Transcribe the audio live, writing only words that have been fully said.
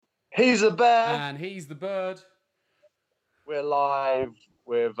He's a bear. And he's the bird. We're live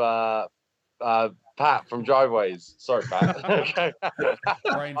with Pat from Driveways. Sorry, Pat. Okay.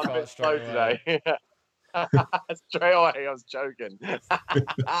 Brain I'm a fart bit straight slow away. today. Straight away, I was joking.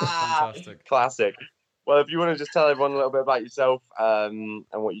 Fantastic. Classic. Well, if you want to just tell everyone a little bit about yourself and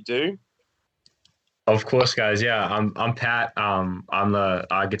what you do. Of course, guys. Yeah, I'm Pat. I'm the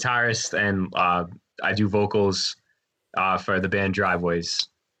guitarist, and I do vocals for the band Driveways.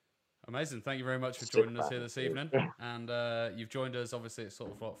 Amazing. Thank you very much for joining us here this evening. And you've joined us, obviously, it's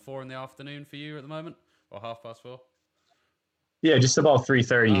sort of what, 4 p.m. for you at the moment? Or 4:30? Yeah, just about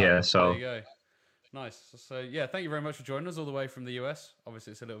 3:30 here. So there you go. Nice. So yeah, thank you very much for joining us all the way from the US.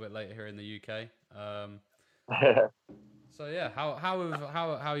 Obviously, it's a little bit later here in the UK. So yeah, how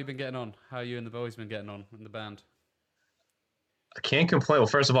have you been getting on? How you and the boys been getting on in the band? I can't complain. Well,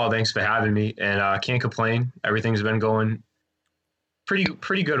 first of all, thanks for having me, and I can't complain. Everything's been going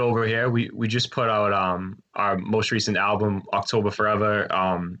pretty good over here. We just put out our most recent album, October Forever,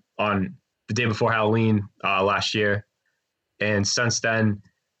 on the day before Halloween last year, and since then,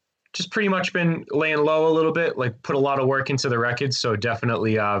 just pretty much been laying low a little bit. Like put a lot of work into the record, so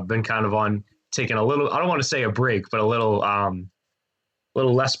definitely been kind of on taking a little. I don't want to say a break, but a little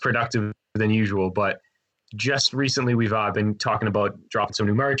less productive than usual. But just recently, we've been talking about dropping some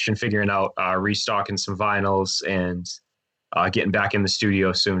new merch and figuring out restocking some vinyls and getting back in the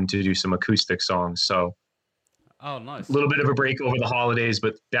studio soon to do some acoustic songs. So, oh, nice. A little bit of a break over the holidays,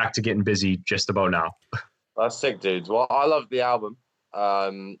 but back to getting busy just about now. That's sick, dudes. Well, I love the album,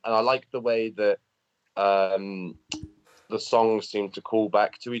 and I like the way that the songs seem to call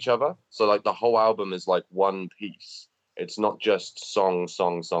back to each other. So, like, the whole album is like one piece. It's not just song.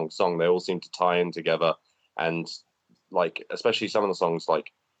 They all seem to tie in together, and like, especially some of the songs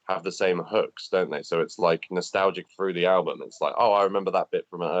like have the same hooks, don't they? So it's like nostalgic through the album. It's like, oh, I remember that bit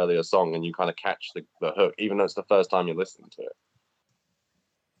from an earlier song, and you kind of catch the hook, even though it's the first time you're listening to it.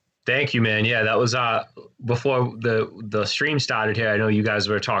 Thank you, man. Yeah, that was before the stream started here. I know you guys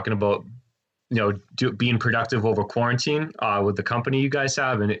were talking about being productive over quarantine with the company you guys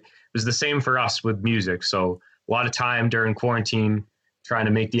have, and it was the same for us with music. So a lot of time during quarantine trying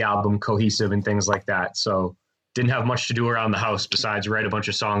to make the album cohesive and things like that. So didn't have much to do around the house besides write a bunch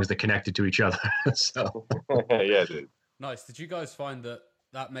of songs that connected to each other. So yeah, dude. Nice. Did you guys find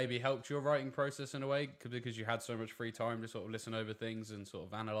that maybe helped your writing process in a way because you had so much free time to sort of listen over things and sort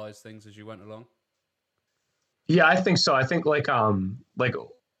of analyze things as you went along? Yeah, I think so. I think like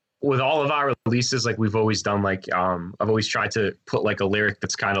with all of our releases, like we've always done like I've always tried to put like a lyric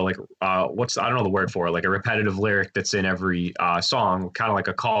that's kind of like I don't know the word for it, like a repetitive lyric that's in every song, kind of like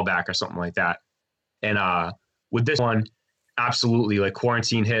a callback or something like that. And with this one, absolutely, like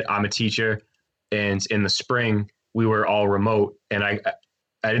quarantine hit. I'm a teacher, and in the spring we were all remote, and I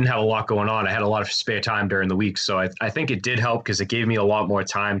didn't have a lot going on. I had a lot of spare time during the week, so I think it did help because it gave me a lot more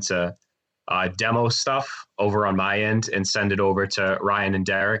time to demo stuff over on my end and send it over to Ryan and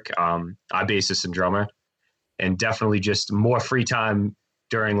Derek, our bassist and drummer, and definitely just more free time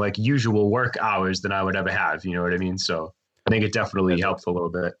during like usual work hours than I would ever have. You know what I mean? So I think it definitely helped a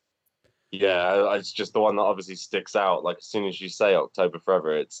little bit. Yeah, it's just the one that obviously sticks out. Like as soon as you say October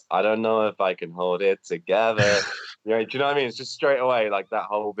Forever, it's I don't know if I can hold it together. Do you know what I mean? It's just straight away like that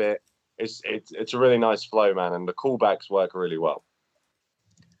whole bit. It's a really nice flow, man, and the callbacks work really well.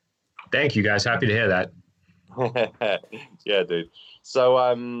 Thank you, guys. Happy to hear that. Yeah, dude.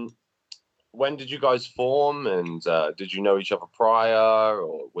 So, when did you guys form, and did you know each other prior,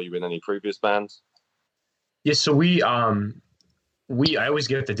 or were you in any previous bands? Yeah, so I always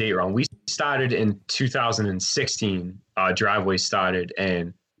get the date wrong. We started in 2016. Driveway started,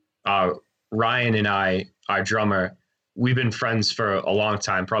 and Ryan and I, our drummer, we've been friends for a long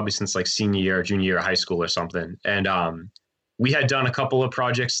time, probably since like senior year, junior year of high school or something. And we had done a couple of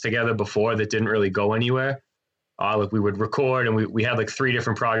projects together before that didn't really go anywhere. Like we would record, and we had like 3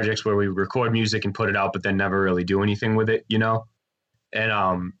 different projects where we would record music and put it out, but then never really do anything with it, you know?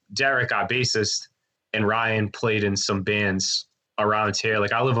 And Derek, our bassist, and Ryan played in some bands around here.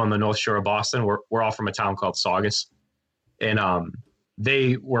 Like I live on the North Shore of Boston. We're all from a town called Saugus. And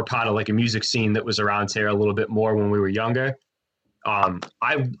they were part of like a music scene that was around here a little bit more when we were younger.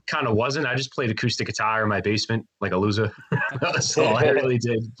 I kind of wasn't. I just played acoustic guitar in my basement like a loser. So I really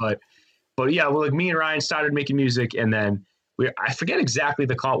did. But yeah, well, like me and Ryan started making music, and then I forget exactly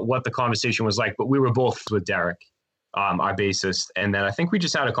what the conversation was like, but we were both with Derek, our bassist. And then I think we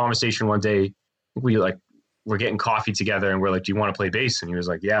just had a conversation one day. We're getting coffee together, and we're like, do you want to play bass? And he was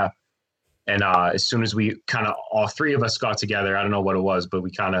like, yeah. And as soon as we kind of, all 3 of us got together, I don't know what it was, but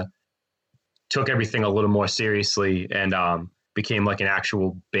we kind of took everything a little more seriously. And became like an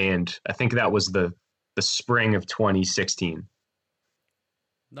actual band. I think that was the spring of 2016.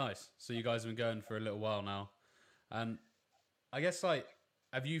 Nice. So you guys have been going for a little while now. And I guess, like,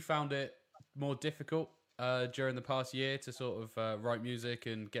 have you found it more difficult during the past year to sort of write music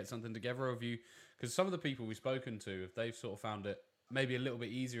and get something together? Or have you, because some of the people we've spoken to, if they've sort of found it maybe a little bit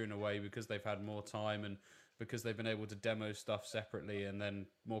easier in a way because they've had more time and because they've been able to demo stuff separately and then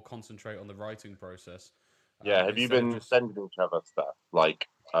more concentrate on the writing process. Yeah, have you been sending each other stuff like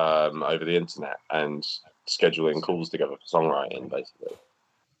over the internet and scheduling calls together for songwriting, basically?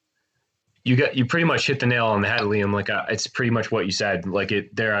 You pretty much hit the nail on the head, Liam. Like it's pretty much what you said. Like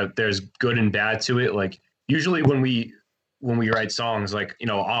there's good and bad to it. Like usually when we write songs, like, you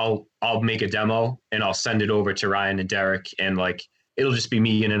know, I'll make a demo and I'll send it over to Ryan and Derek, and like it'll just be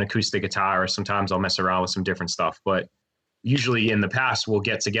me and an acoustic guitar, or sometimes I'll mess around with some different stuff. But usually in the past, we'll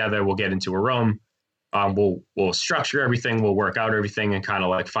get together, we'll get into a room, we'll structure everything, we'll work out everything and kind of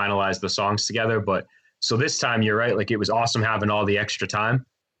like finalize the songs together. But so this time, you're right, like it was awesome having all the extra time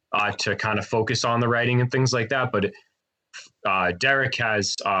to kind of focus on the writing and things like that. But Derek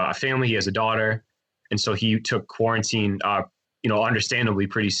has a family, he has a daughter, and so he took quarantine, you know, understandably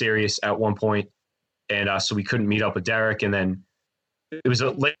pretty serious at one point, and so we couldn't meet up with Derek. And then it was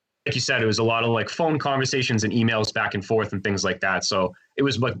like you said, it was a lot of like phone conversations and emails back and forth and things like that. So it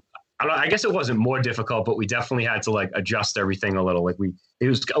was like, I guess it wasn't more difficult, but we definitely had to like adjust everything a little. Like it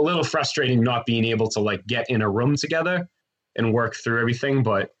was a little frustrating not being able to like get in a room together and work through everything.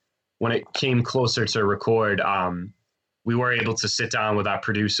 But when it came closer to record, we were able to sit down with our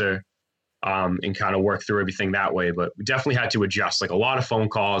producer and kind of work through everything that way. But we definitely had to adjust, like a lot of phone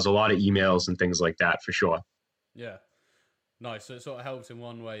calls, a lot of emails and things like that for sure. Yeah. Nice. So it sort of helped in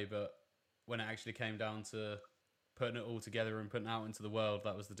one way, but when it actually came down to putting it all together and putting it out into the world,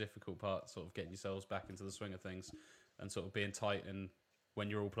 that was the difficult part, sort of getting yourselves back into the swing of things and sort of being tight and when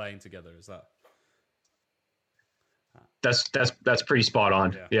you're all playing together. Is that? That's pretty spot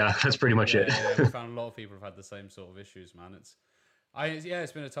on. Yeah, that's pretty much it. Yeah, we found a lot of people have had the same sort of issues, man.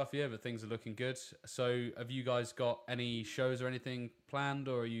 It's been a tough year, but things are looking good. So have you guys got any shows or anything planned,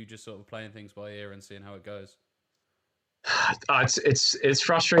 or are you just sort of playing things by ear and seeing how it goes? It's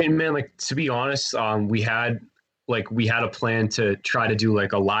frustrating, man. Like, to be honest, we had a plan to try to do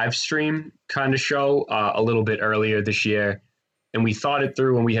like a live stream kind of show a little bit earlier this year. And we thought it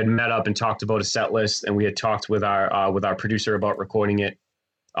through when we had met up and talked about a set list, and we had talked with our producer about recording it.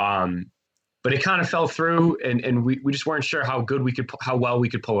 But it kind of fell through, and we just weren't sure how well we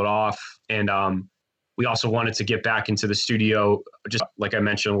could pull it off. And we also wanted to get back into the studio. Just like I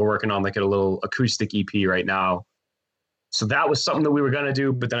mentioned, we're working on like a little acoustic EP right now. So that was something that we were going to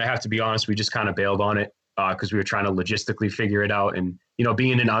do. But then I have to be honest, we just kind of bailed on it because we were trying to logistically figure it out. And, you know,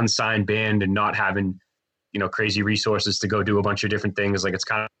 being an unsigned band and not having, you know, crazy resources to go do a bunch of different things, like it's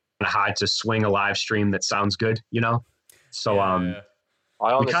kind of hard to swing a live stream that sounds good, you know? So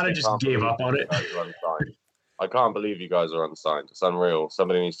we kind of just gave up on it. I can't believe you guys are unsigned. It's unreal.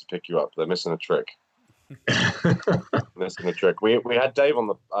 Somebody needs to pick you up. They're missing a trick. Missing a trick. We had Dave on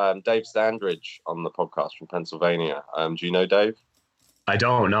the Dave Standridge on the podcast from Pennsylvania. Do you know Dave? I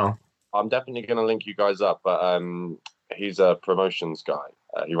don't know. I'm definitely going to link you guys up, but he's a promotions guy.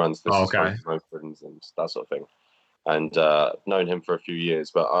 He runs promotions and that sort of thing. And known him for a few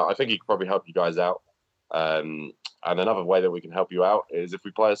years, but I think he could probably help you guys out. And another way that we can help you out is if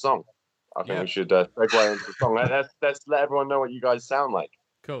we play a song. I think we should segue into the song. Let's let everyone know what you guys sound like.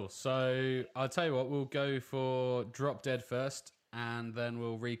 Cool. So I'll tell you what, we'll go for Drop Dead first, and then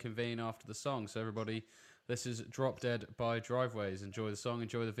we'll reconvene after the song. So everybody, this is Drop Dead by Driveways. Enjoy the song,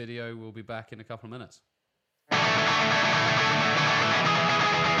 enjoy the video. We'll be back in a couple of minutes.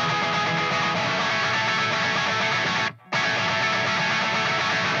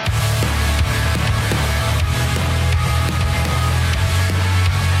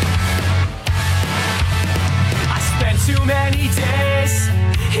 Too many days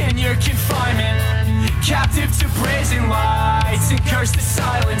in your confinement, captive to brazen lights and cursed to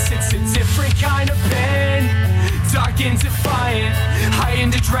silence. It's a different kind of pain, dark and defiant, high in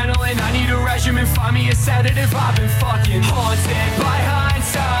adrenaline. I need a regimen, find me a sedative. I've been fucking haunted by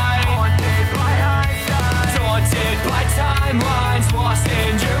hindsight, daunted by timelines, lost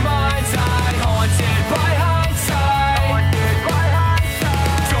in your mind's eye. Haunted by hindsight,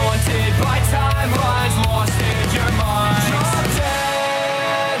 daunted by timelines, lost in your mind. Drop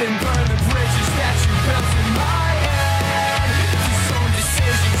dead and burn the bridges that you built in my head. Disown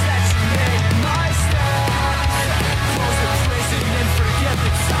decisions that you made in my stead. Close the prison and forget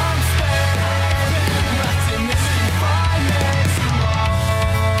the time spent left in this confinement too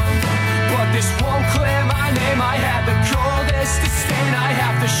long. But this won't clear my name. I had the coldest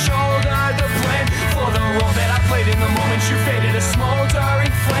once you faded, a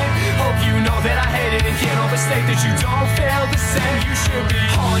smoldering flame. Hope you know that I hate it and can't overstate that you don't feel the same. You should be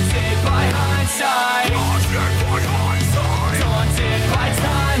haunted by hindsight. Daunted by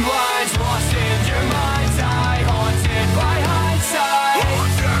timelines, lost in your mind's eye. Haunted by hindsight.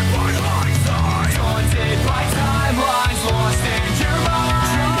 Daunted by timelines, lost in your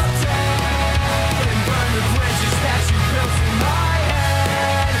mind's eye. And burn the bridges that you built in my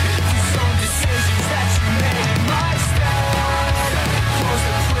head. Disown decisions that you made in my stead. Close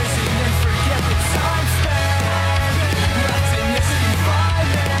the prison and forget the time spent. Left in this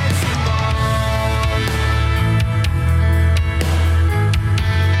confinement too long.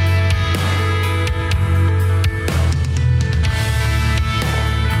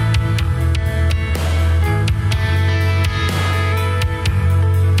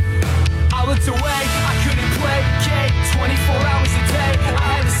 I looked away, I couldn't placate 24 hours a day, I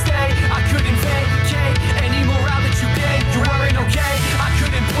had to stay. I couldn't vacate any morale that you gave. You weren't okay, I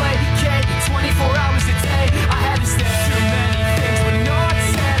couldn't placate 24 hours a day, I had to stay. Too many things were not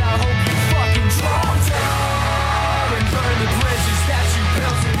said. I hope you fucking drown dead and burn the bridges that you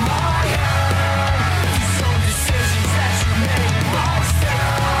built in my head. Disown decisions that you made in my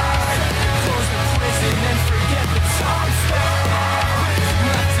stead. Close the prison and forget the time spent.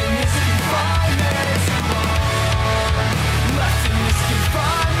 Left in this confinement too long. Left in this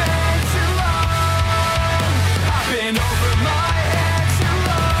confinement too long. I've been over my head too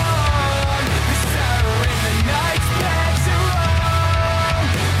long. This terror in the night's been too long.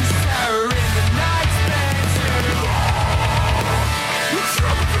 This terror in the night's been too long. It's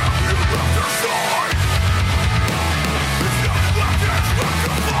never been you left your side. It's never left us left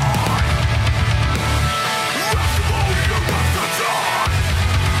to find. Left alone, you left to die.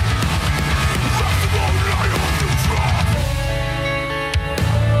 Left alone, I hope you drop.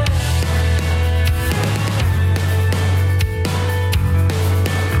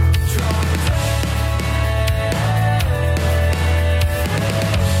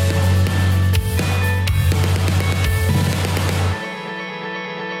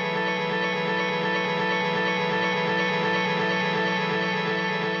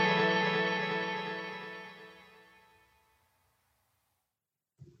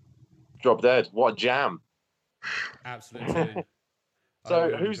 Drop Dead. What a jam. Absolute tune. I So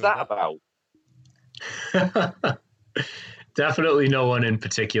really who's enjoyed that about? Definitely no one in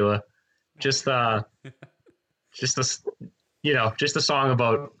particular. Just just this, just a song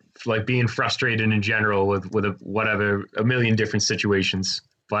about like being frustrated in general with a million different situations.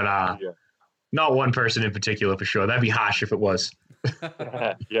 But Yeah. not one person in particular for sure. That'd be harsh if it was.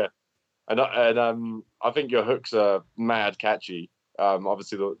 Yeah. And I think your hooks are mad catchy.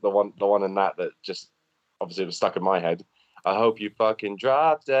 Obviously the one in that just obviously was stuck in my head. I hope you fucking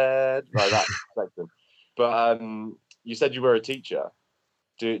drop dead, like that section. But you said you were a teacher.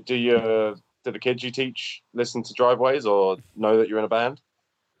 Do the kids you teach listen to Driveways or know that you're in a band?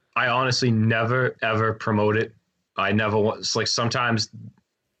 I honestly never ever promote it. I never want. It's like sometimes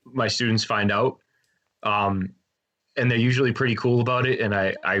my students find out, and they're usually pretty cool about it. And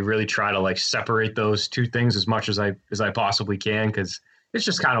I really try to like separate those two things as much as I possibly can, because it's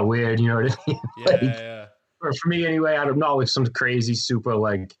just kind of weird, you know what I mean? Yeah. Or for me anyway. I'm not like some crazy super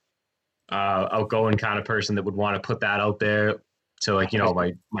like outgoing kind of person that would want to put that out there to like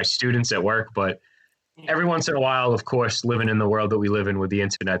my students at work, but every once in a while, of course, living in the world that we live in with the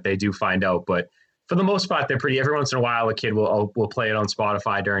internet, they do find out. But for the most part, they're pretty. Every once in a while, a kid will play it on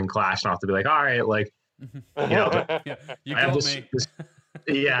Spotify during class, and I'll have to be like, all right, like, Yeah, you I have got me.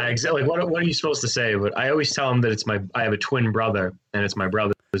 yeah, exactly. What are you supposed to say? But I always tell them that I have a twin brother, and it's my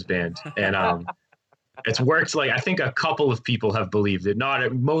brother's band, and it's worked. Like I think a couple of people have believed it.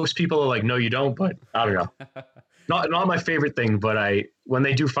 Not most people are like, no, you don't. But I don't know. Not my favorite thing, but when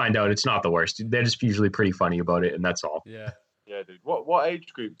they do find out, it's not the worst. They're just usually pretty funny about it, and that's all. Yeah. Yeah, dude. What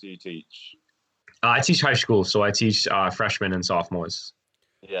age group do you teach? I teach high school, so I teach freshmen and sophomores.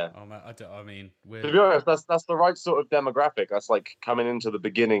 Yeah. Oh man, I mean, To be honest, that's the right sort of demographic. That's like coming into the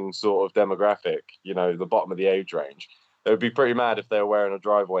beginning sort of demographic, the bottom of the age range. It would be pretty mad if they were wearing a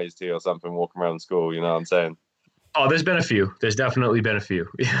Driveways tee or something walking around school, you know what I'm saying? Oh, there's been a few. There's definitely been a few.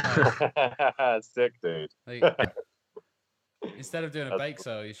 Sick, dude. Like, instead of doing a bake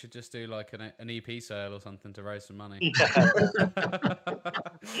sale, you should just do like an EP sale or something to raise some money.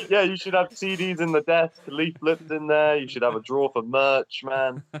 Yeah, you should have CDs in the desk, leaflets in there. You should have a drawer for merch,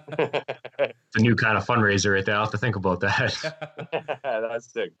 man. It's a new kind of fundraiser right there. I'll have to think about that.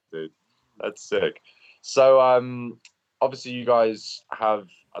 That's sick, dude. That's sick. So, obviously, you guys have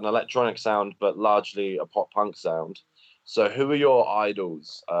an electronic sound, but largely a pop punk sound. So, who are your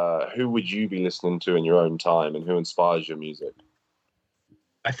idols? Who would you be listening to in your own time, and who inspires your music?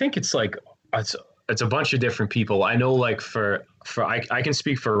 I think it's like it's a bunch of different people. I know like I can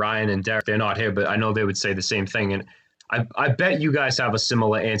speak for Ryan and Derek. They're not here, but I know they would say the same thing. And I bet you guys have a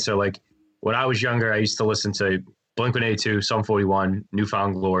similar answer. Like when I was younger, I used to listen to Blink-182, Sum 41, New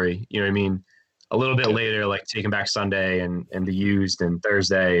Found Glory. You know what I mean? A little bit later, like Taking Back Sunday and The Used and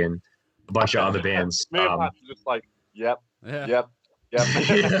Thursday and a bunch of other bands. Me and Pat are just like, yep, Yeah. yep.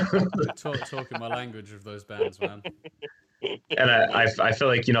 Talking my language of those bands, man. And I feel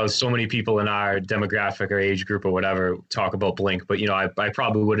like, so many people in our demographic or age group or whatever talk about Blink, but, I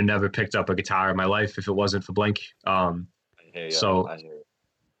probably would have never picked up a guitar in my life if it wasn't for Blink. I hear you.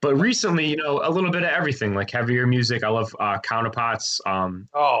 But recently, a little bit of everything, like heavier music. I love Counterparts.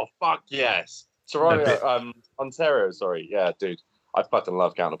 Oh, fuck yes. Toronto, Ontario, sorry. Yeah, dude. I fucking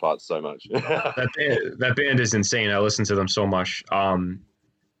love Counterparts so much. that band is insane. I listen to them so much.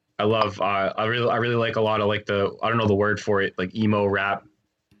 I love. I really like a lot of like I don't know the word for it, like emo rap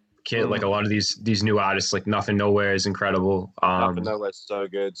kid. Like a lot of these new artists, like Nothing Nowhere is incredible. Nothing Nowhere is so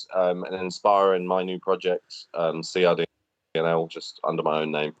good. And inspiring my new project, CRD, just under my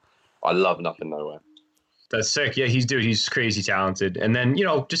own name. I love Nothing Nowhere. That's sick. Yeah, he's crazy talented. And then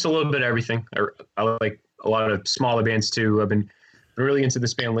just a little bit of everything. I like a lot of smaller bands too. I've been really into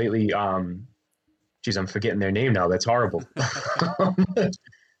this band lately. I'm forgetting their name now. That's horrible.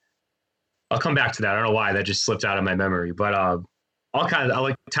 I'll come back to that. I don't know why that just slipped out of my memory, but I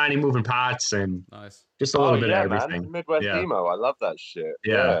like Tiny Moving Parts and Nice. just a little bit of everything. Man. Midwest emo. I love that shit.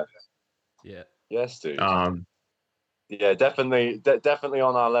 Yeah. Yes, dude. Yeah, definitely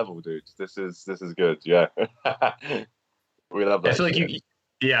on our level, dude. This is good. Yeah. We love that. I feel like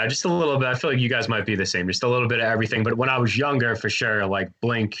just a little bit. I feel like you guys might be the same. Just a little bit of everything. But when I was younger, for sure, like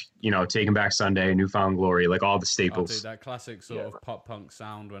Blink, Taking Back Sunday, New Found Glory, like all the staples. Dude, that classic sort of pop punk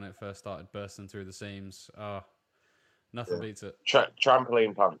sound when it first started bursting through the seams. Nothing beats it.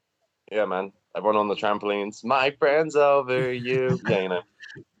 Trampoline punk. Yeah, man. Everyone on the trampolines. My friends over you. Yeah,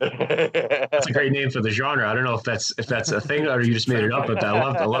 That's a great name for the genre. I don't know if that's a thing or you just made it up, but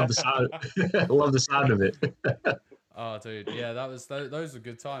I love the sound. I love the sound of it. Oh, dude, yeah, those were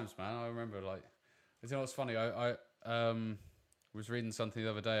good times, man. I remember, like, what's funny? I was reading something the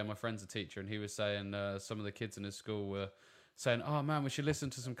other day, and my friend's a teacher, and he was saying some of the kids in his school were saying, "Oh man, we should listen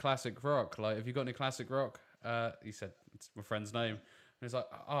to some classic rock. Like, have you got any classic rock?" He said, "It's my friend's name." And he's like,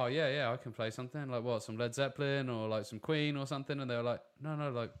 "Oh yeah, I can play something. Like what? Some Led Zeppelin or like some Queen or something?" And they were like, "No,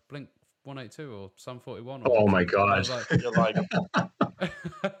 like Blink-182 or Sum 41." Oh my god! You're like,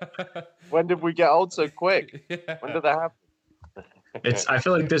 when did we get old so quick? Yeah. When did that happen? I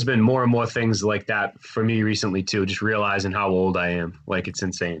feel like there's been more and more things like that for me recently too. Just realizing how old I am, like it's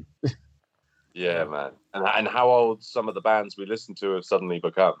insane. Yeah, man, and how old some of the bands we listen to have suddenly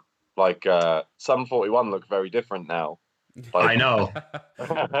become. Like Sum 41 look very different now. Like, I know,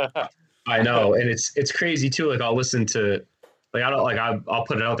 and it's crazy too. Like I'll listen to, like I'll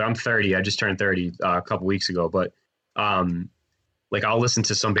put it out there. I'm 30. I just turned 30 a couple weeks ago, but like I'll listen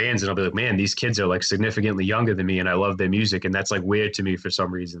to some bands and I'll be like, man, these kids are like significantly younger than me, and I love their music, and that's like weird to me for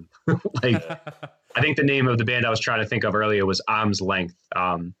some reason. Like I think the name of the band I was trying to think of earlier was Arm's Length.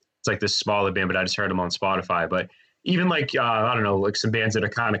 It's like this smaller band, but I just heard them on Spotify. But even like I don't know, like some bands that are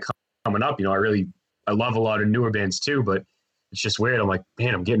kind of coming up. I love a lot of newer bands too, but it's just weird. I'm like,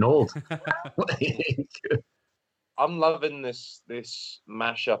 man, I'm getting old. I'm loving this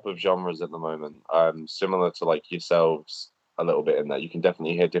mashup of genres at the moment. Similar to like yourselves a little bit in that you can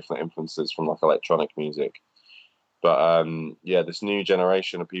definitely hear different influences from like electronic music. But this new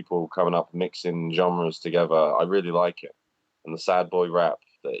generation of people coming up mixing genres together, I really like it. And the sad boy rap,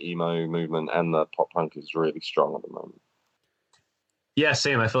 the emo movement, and the pop punk is really strong at the moment. Yeah,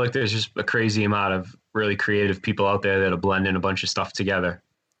 same. I feel like there's just a crazy amount of really creative people out there that are blending a bunch of stuff together.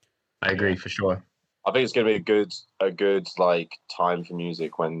 I agree for sure. I think it's going to be a good like time for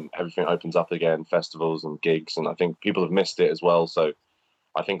music when everything opens up again, festivals and gigs, and I think people have missed it as well. So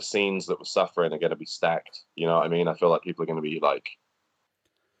I think scenes that were suffering are going to be stacked. You know what I mean? I feel like people are going to be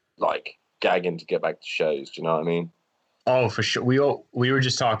like gagging to get back to shows. Do you know what I mean? Oh, for sure. We were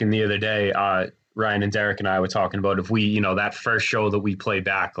just talking the other day. Ryan and Derek and I were talking about if we, that first show that we play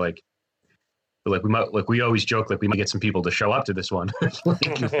back, like we always joke, like we might get some people to show up to this one. It's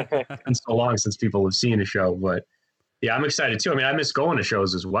been so long since people have seen a show, but yeah, I'm excited too. I mean, I miss going to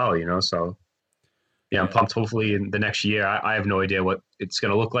shows as well, so yeah, I'm pumped. Hopefully in the next year, I have no idea what it's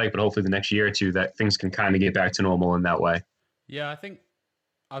going to look like, but hopefully the next year or two that things can kind of get back to normal in that way. Yeah, I think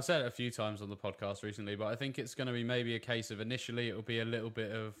I've said it a few times on the podcast recently, but I think it's going to be maybe a case of initially it'll be a little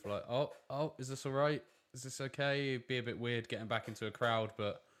bit of like, oh, is this all right? is this okay? It'd be a bit weird getting back into a crowd,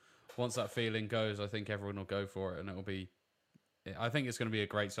 but once that feeling goes, I think everyone will go for it, and it'll be. I think it's going to be a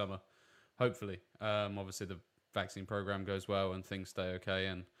great summer. Hopefully, obviously the vaccine program goes well and things stay okay,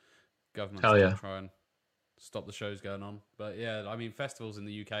 and government still try and stop the shows going on. But yeah, I mean, festivals in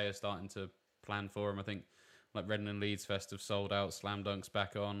the UK are starting to plan for them. I think like Reading and Leeds Fest have sold out. Slam Dunk's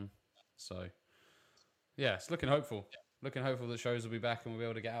back on, so yeah, it's looking hopeful. Looking hopeful that shows will be back and we'll be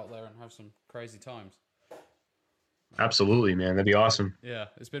able to get out there and have some crazy times. Absolutely, man. That'd be awesome. Yeah,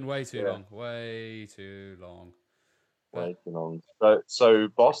 it's been way too long. Way too long. Way too long. So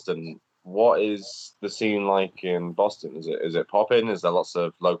Boston, what is the scene like in Boston? Is it popping? Is there lots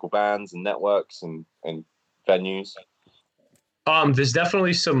of local bands and networks and venues? There's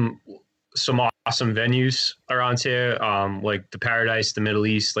definitely some awesome venues around here, like the Paradise, the Middle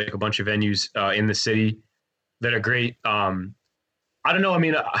East, like a bunch of venues in the city that are great. I don't know. I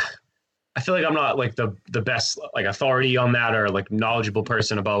mean, I feel like I'm not like the best like authority on that or like knowledgeable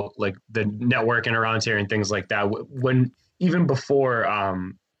person about like the networking around here and things like that. When even before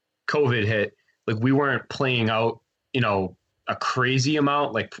COVID hit, like we weren't playing out, a crazy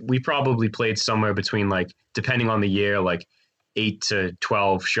amount. Like we probably played somewhere between like, depending on the year, like 8 to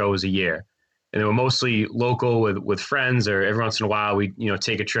 12 shows a year. And they were mostly local with friends, or every once in a while we,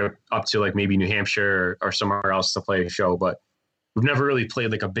 take a trip up to like maybe New Hampshire or somewhere else to play a show. But we've never really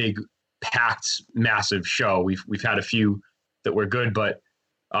played like a big packed massive show. We've had a few that were good, but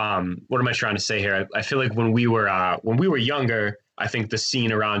what am I trying to say here? I feel like when we were younger, I think the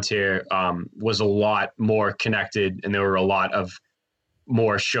scene around here was a lot more connected, and there were a lot of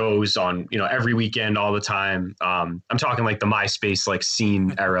more shows on, every weekend, all the time. I'm talking like the MySpace like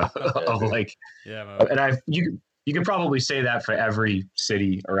scene era of like, and you could probably say that for every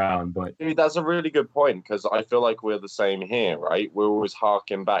city around, but dude, that's a really good point, because I feel like we're the same here, right? We're always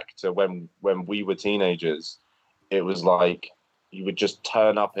harking back to when we were teenagers. It was like you would just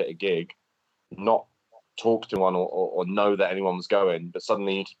turn up at a gig, not talk to anyone or know that anyone was going, but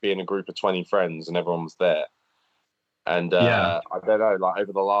suddenly you'd be in a group of 20 friends and everyone was there. And I don't know, like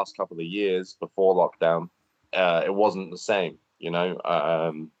over the last couple of years before lockdown, it wasn't the same,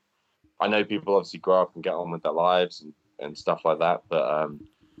 I know people obviously grow up and get on with their lives and stuff like that. But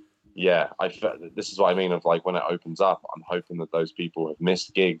this is what I mean of like when it opens up, I'm hoping that those people have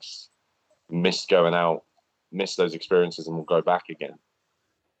missed gigs, missed going out, missed those experiences, and will go back again.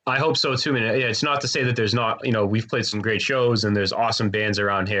 I hope so too. And yeah, it's not to say that there's not, we've played some great shows and there's awesome bands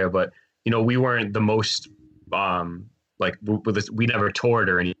around here, but we weren't the most we never toured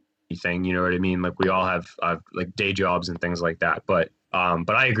or anything. You know what I mean? Like we all have like day jobs and things like that. But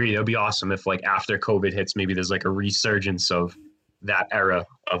I agree, it would be awesome if like after COVID hits, maybe there's like a resurgence of that era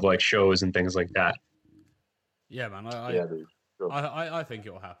of like shows and things like that. Yeah, man. I think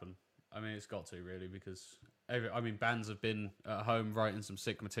it will happen. I mean, it's got to really, because bands have been at home writing some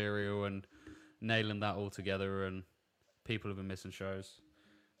sick material and nailing that all together, and people have been missing shows.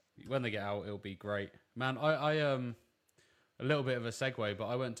 When they get out, it'll be great, man. I a little bit of a segue, but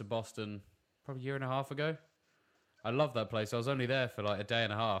I went to Boston probably a year and a half ago. I love that place. I was only there for like a day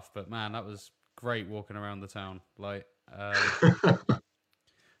and a half, but man, that was great walking around the town. Like,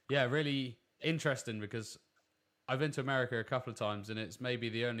 yeah, really interesting, because I've been to America a couple of times, and it's maybe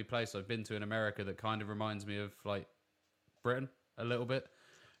the only place I've been to in America that kind of reminds me of like Britain a little bit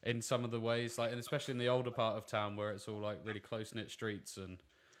in some of the ways, like, and especially in the older part of town where it's all like really close knit streets. And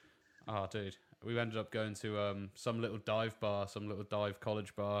dude, we ended up going to some little dive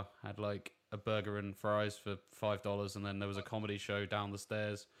college bar, had like a burger and fries for $5, and then there was a comedy show down the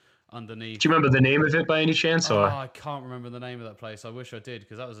stairs underneath. Do you remember the name of it by any chance? Or I can't remember the name of that place. I wish I did,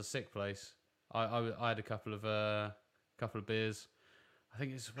 because that was a sick place. I had a couple of beers. I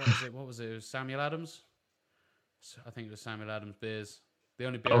think it's what was it? It was Samuel Adams. I think it was Samuel Adams beers. The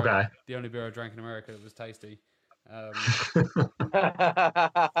only beer I drank in America that was tasty. Well,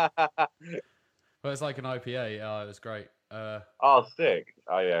 it's like an IPA. It was great. Sick.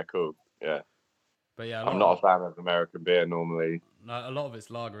 Oh yeah, cool. Yeah. But yeah, I'm not a fan of American beer normally. No, a lot of it's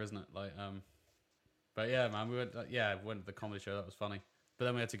lager, isn't it? Like, but yeah, man, we went to the comedy show. That was funny. But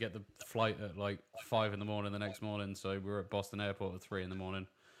then we had to get the flight at like 5 a.m. the next morning, so we were at Boston Airport at 3 a.m.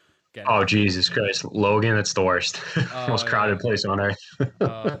 Oh Jesus Christ, Logan, that's the worst. Most crowded place on earth.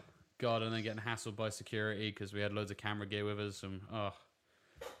 God, and then getting hassled by security because we had loads of camera gear with us. And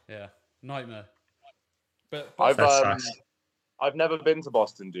nightmare. But I've never been to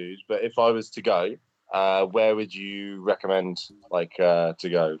Boston, dude. But if I was to go, where would you recommend to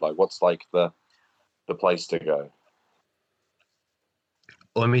go? Like, what's like the place to go?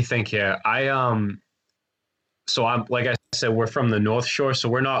 Let me think here. So I'm like I said, we're from the North Shore, so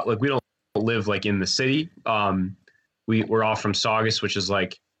we're not like we don't live like in the city. We're all from Saugus, which is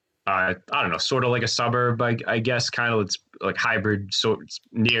like I don't know, sort of like a suburb, I guess, kind of. It's like hybrid, so it's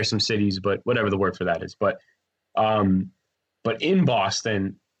near some cities, but whatever the word for that is. But in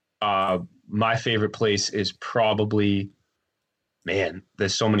Boston, my favorite place is probably, man,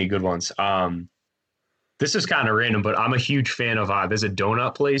 there's so many good ones. This is kind of random, but I'm a huge fan of, there's a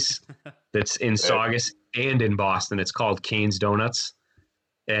donut place that's in Saugus and in Boston. It's called Cane's Donuts.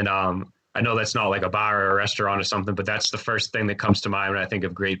 And I know that's not like a bar or a restaurant or something, but that's the first thing that comes to mind when I think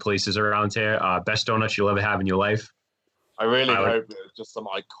of great places around here. Best donuts you'll ever have in your life. I really hope it's just some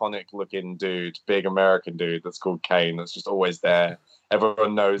iconic looking dude, big American dude that's called Kane that's just always there.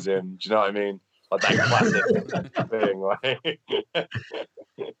 Everyone knows him. Do you know what I mean? Like that classic thing. Like.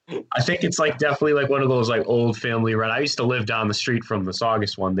 I think it's like definitely like one of those like old family run. I used to live down the street from the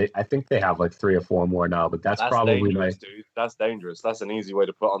Saugus one. I think they have like 3 or 4 more now, but that's probably my. Dude. That's dangerous. That's an easy way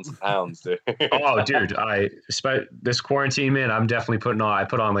to put on some pounds, dude. Oh, dude, this quarantine, man, I'm definitely putting on. I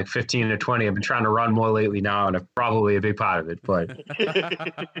put on like 15 or 20. I've been trying to run more lately now, and I'm probably a big part of it. But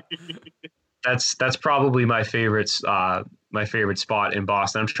that's probably my favorite spot in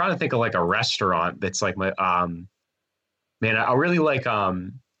Boston. I'm trying to think of like a restaurant that's like my man. I really like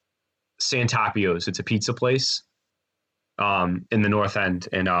Santapio's. It's a pizza place in the North End,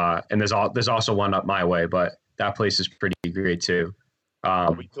 and there's also one up my way, but that place is pretty great too.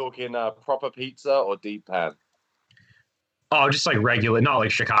 Are we talking proper pizza or deep pan? Oh, just like regular, not like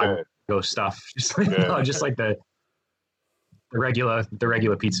Chicago stuff. Just like the regular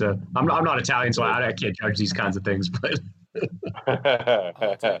pizza. I'm not Italian, so I can't judge these kinds of things. But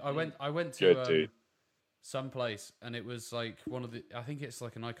I went to some place, and it was like I think it's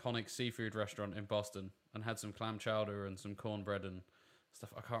like an iconic seafood restaurant in Boston, and had some clam chowder and some cornbread and stuff.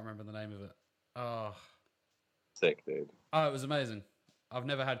 I can't remember the name of it. Oh, sick, dude. Oh, it was amazing. I've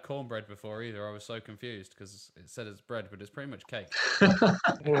never had cornbread before either. I was so confused because it said it's bread, but it's pretty much cake.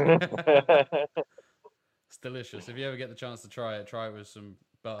 It's delicious. If you ever get the chance to try it with some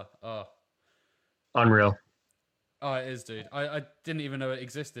butter. Oh, unreal. Oh, it is, dude. I didn't even know it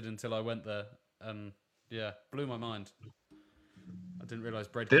existed until I went there, and yeah, blew my mind. I didn't realize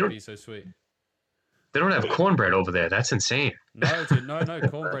bread could be so sweet. They don't have cornbread over there. That's insane. No, dude. No.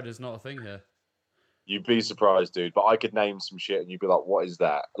 Cornbread is not a thing here. You'd be surprised, dude. But I could name some shit, and you'd be like, "What is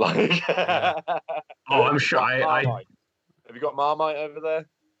that?" Like, oh, I'm sure. Have you got Marmite over there?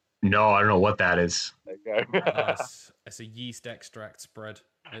 No, I don't know what that is. There you go. It's a yeast extract spread.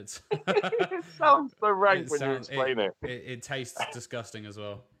 It sounds so rank when you explain it. It tastes disgusting as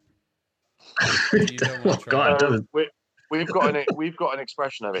well. God, we've got an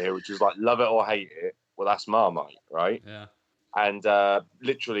expression over here which is like love it or hate it. Well, that's Marmite, right? Yeah. And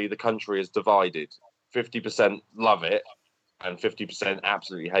literally, the country is divided. 50% love it, and 50%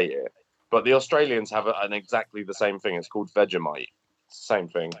 absolutely hate it. But the Australians have an exactly the same thing. It's called Vegemite. It's the same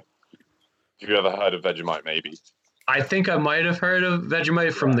thing. Have you ever heard of Vegemite? Maybe. I think I might have heard of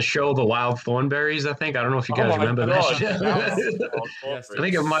Vegemite from the show The Wild Thornberries. I think I don't know if you guys remember that. Yes, I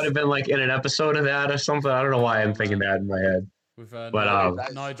think it might have been like in an episode of that or something. I don't know why I'm thinking that in my head. With Nigel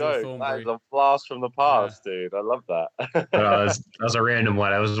Thornberry. That is a blast from the past, dude. I love that. That was a random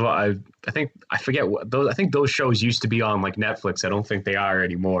one. I think I forget what those. I think those shows used to be on like Netflix. I don't think they are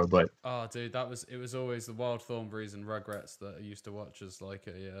anymore. But dude, it was always the Wild Thornberries and Rugrats that I used to watch as like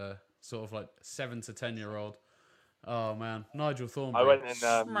a sort of like 7 to 10-year-old. Oh man, Nigel Thornberry. I went in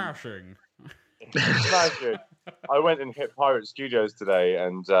smashing. Smashing. I went in Hit Pirate Studios today,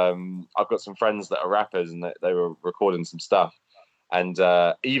 and I've got some friends that are rappers, and they were recording some stuff. And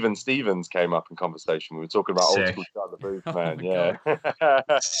even Stevens came up in conversation. We were talking about old school Shia LaBeouf, man.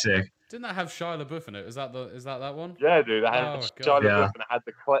 Yeah, sick. Didn't that have Shia LaBeouf in it? Is that that one? Yeah, dude. That had Shia LaBeouf, and it had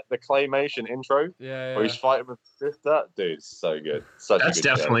the claymation intro. Yeah. Where he's fighting with his sister. Dude, it's so good. That's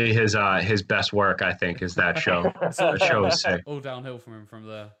definitely his best work. I think is that show. That show is sick. All downhill from him from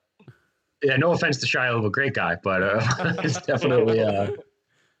there. Yeah, no offense to Shia LaBeouf, great guy, but it's definitely.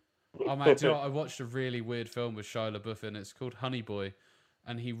 Oh man, do you know what? I watched a really weird film with Shia LaBeouf in it. It's called Honey Boy,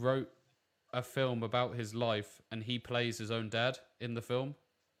 and he wrote a film about his life, and he plays his own dad in the film.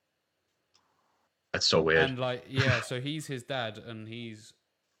 That's so weird. And so he's his dad, and he's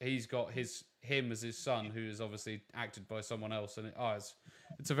got him as his son, who is obviously acted by someone else, and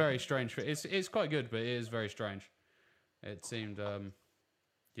it's a very strange. It's quite good, but it is very strange. It seemed.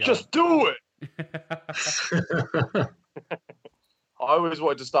 Just do it. I always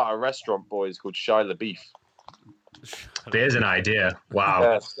wanted to start a restaurant, boys, called Shia LaBeouf. There's an idea. Wow.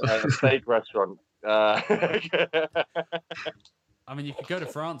 Yes, a steak restaurant. I mean, you could go to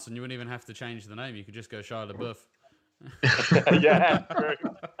France and you wouldn't even have to change the name. You could just go Shia LaBeouf. Yeah, true.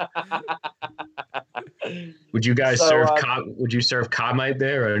 Would you guys So, would you serve Carmite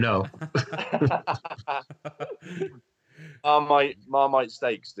there or no? Marmite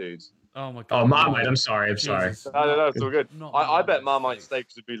steaks, dude. Oh my god. Oh, Marmite. I'm sorry. Jesus. No, it's all good. Not I bet Marmite Marmite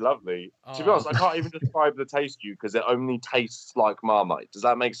steaks would be lovely. To be Oh. honest, I can't even describe the taste to you because it only tastes like Marmite. Does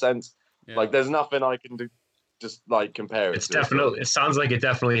that make sense? Yeah. Like, there's nothing I can do, just like compare it. It's to definitely. It sounds like it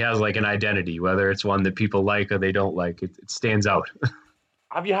definitely has like an identity, whether it's one that people like or they don't like. It stands out.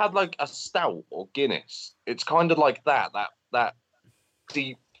 Have you had like a stout or Guinness? It's kind of like that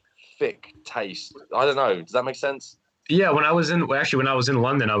deep, thick taste. I don't know. Does that make sense? Yeah, when I was in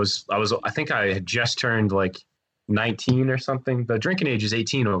London, I think I had just turned like 19 or something. The drinking age is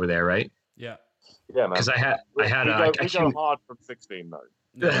 18 over there, right? Yeah. Yeah, man. Because I had we actually, go hard from 16 though.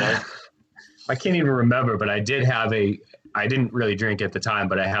 Yeah. I can't even remember, but I didn't really drink at the time,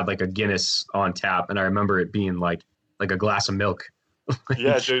 but I had like a Guinness on tap, and I remember it being like a glass of milk.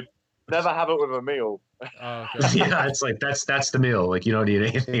 Yeah, dude. Never have it with a meal. Oh, okay. Yeah, it's like that's the meal. Like you don't need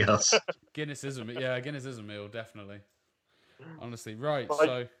anything else. Guinness is a meal, definitely. Honestly, right. Like-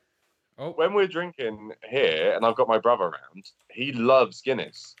 So, oh, When we're drinking here, and I've got my brother around, he loves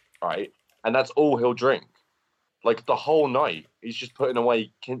Guinness, right? And that's all he'll drink. Like the whole night, he's just putting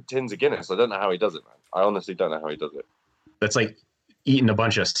away tins of Guinness. I don't know how he does it, man. I honestly don't know how he does it. That's like eating a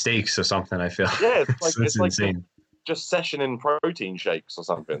bunch of steaks or something. I feel. Yeah, it's like, So it's like insane. just sessioning protein shakes or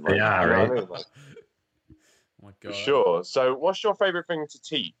something. Like, Yeah, you know what I right. mean? Like, oh my for god. sure. So, what's your favorite thing to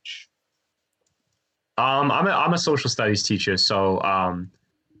teach? I'm a social studies teacher, so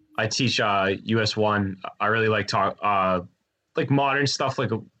I teach US 1. I really like like modern stuff.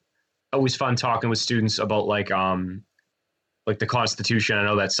 Like always fun talking with students about like the Constitution. I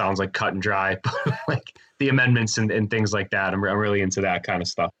know that sounds like cut and dry, but like the amendments and things like that. I'm really into that kind of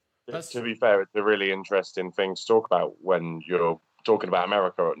stuff. To be fair, it's a really interesting thing to talk about when you're talking about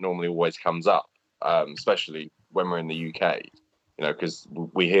America. It normally always comes up, especially when we're in the UK. You know, because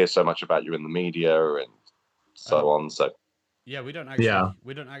we hear so much about you in the media and so on. So Yeah, we don't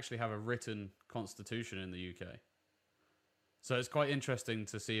actually have a written constitution in the UK. So it's quite interesting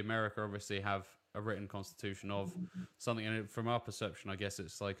to see America obviously have a written constitution of something, and from our perception, I guess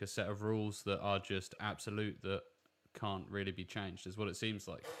it's like a set of rules that are just absolute, that can't really be changed, is what it seems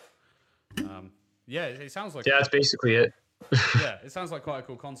like. Yeah, it sounds like That's basically it. yeah, it sounds like quite a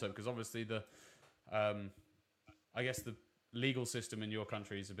cool concept, because obviously I guess the legal system in your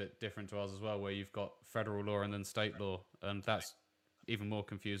country is a bit different to ours as well, where you've got federal law and then state law, and that's even more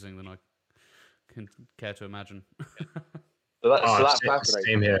confusing than I can care to imagine. So that's Same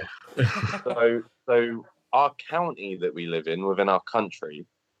fascinating. here. So our county that we live in within our country.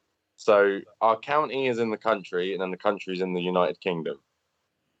 So our county is in the country, and then the country is in the United Kingdom.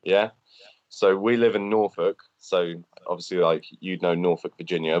 Yeah. So we live in Norfolk. So obviously, like you'd know Norfolk,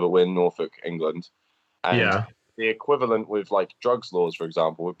 Virginia, but we're in Norfolk, England. And Yeah. the equivalent with like drugs laws, for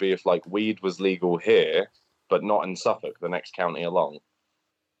example, would be if like weed was legal here, but not in Suffolk, the next county along.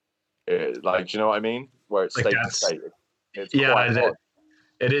 Like, do you know what I mean? Where it's Like state to that's- state. It's Yeah, quite odd.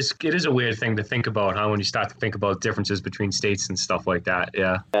 it is a weird thing to think about, huh? When you start to think about differences between states and stuff like that.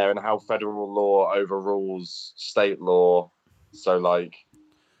 Yeah. And how federal law overrules state law. So like,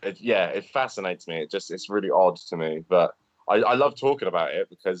 it fascinates me. It's really odd to me, but I love talking about it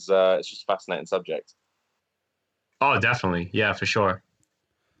because it's just a fascinating subject. Oh, definitely. Yeah, for sure.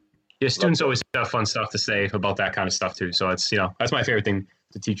 Yeah, students always have fun stuff to say about that kind of stuff too. So it's, that's my favorite thing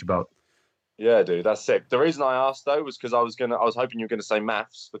to teach about. Yeah, dude, that's sick. The reason I asked though was because I was hoping you were gonna say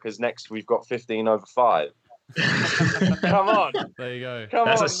maths, because next we've got 15/5. Come on, There you go. come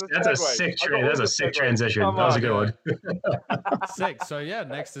That's on. a sick transition. Come That was a on, good dude. one. Sick. So yeah,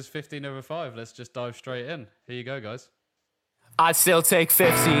 next is 15/5. Let's just dive straight in. Here you go, guys. I'd still take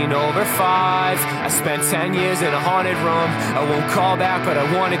 15/5. I spent 10 years in a haunted room. I won't call back, but I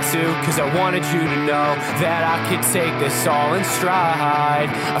wanted to, cause I wanted you to know that I could take this all in stride.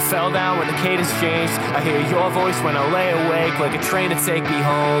 I fell down when the cadence changed. I hear your voice when I lay awake, like a train to take me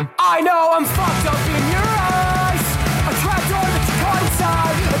home. I know I'm fucked up in your eyes, a trapdoor that you caught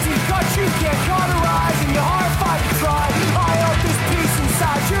inside, a deep cut you can't cauterize, and your heart fight to try. I hope this peace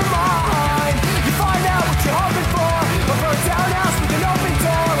inside your mind, you find out what you're hoping for. A burnt down house with an open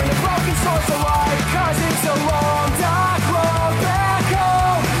door and a broken source of light. Cause it's a long, dark road back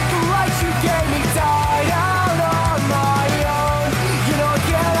home. The light you gave me died out on my own. You know I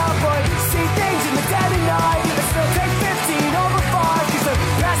get up but see things in the dead of night. I still take 15/5 cause the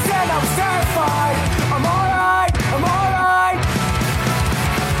past then I was terrified. I'm all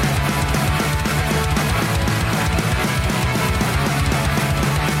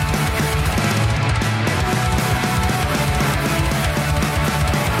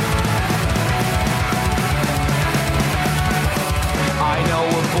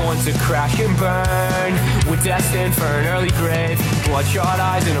ones that crash and burn. We're destined for an early grave, bloodshot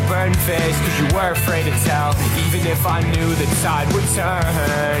eyes and a burned face, cause you were afraid to tell, even if I knew the tide would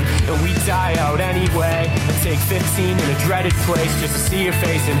turn. And we die out anyway, and take 15 in a dreaded place just to see your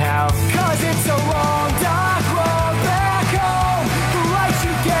face in hell. Cause it's a long dark road back home. The light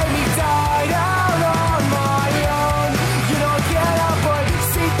you gave me died out on my own. You don't get up but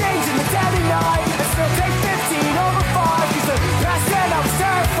see things in the dead of night, and still take 15 over 5, cause the past then I was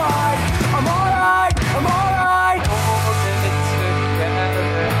terrified. I'm alright, I'm alright.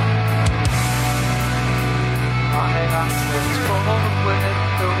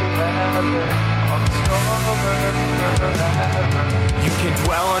 You can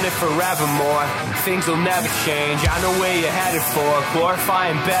dwell on it forevermore. Things will never change. I know where you're headed for.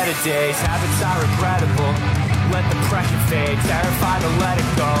 Glorifying better days. Habits are regrettable. Let the pressure fade. Terrified to let it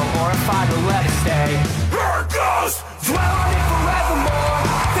go, horrified to let it stay. Here it goes. Dwell on it forevermore.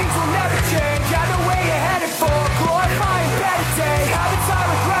 Things will never change. I know where you're headed for. Glorifying better days. Habits are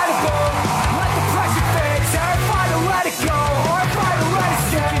regrettable. Let the pressure fade. Terrified to let it go, horrified to let it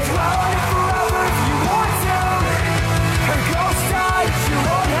stay. Dwell on it forever if you want to. A ghost died, you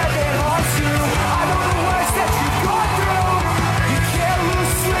won't have it haunts you. I know the worst that you've gone through. You can't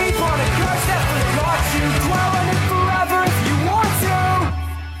lose sleep on a curse that forgot you. Dwell on it forever if you want to.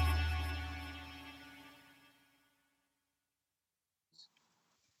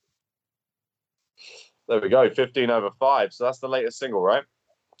 There we go, 15 over 5. So that's the latest single, right?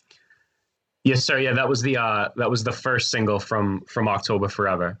 Yes, sir. Yeah, that was the first single from October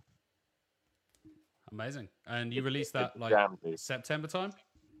Forever. Amazing. And you released that like September time?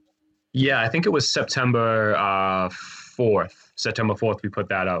 Yeah, I think it was September 4th. September 4th we put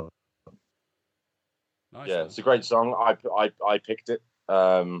that out. Nice. Yeah, it's a great song. I picked it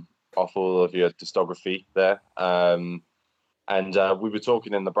off all of your discography there. And we were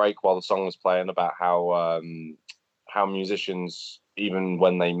talking in the break while the song was playing about how musicians, even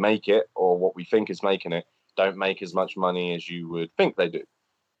when they make it, or what we think is making it, don't make as much money as you would think they do.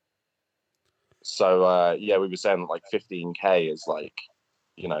 So yeah, we were saying like 15K is like,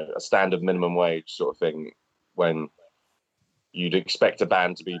 you know, a standard minimum wage sort of thing, when you'd expect a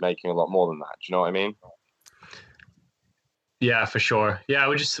band to be making a lot more than that. Do you know what I mean? Yeah, for sure. Yeah,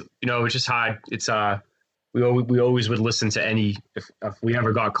 we just, you know, it's just hard. It's we always would listen to any, if we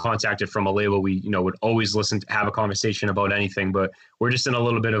ever got contacted from a label, we, you know, would always listen to have a conversation about anything. But we're just in a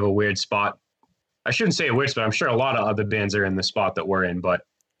little bit of a weird spot. I shouldn't say a weird spot. I'm sure a lot of other bands are in the spot that we're in, but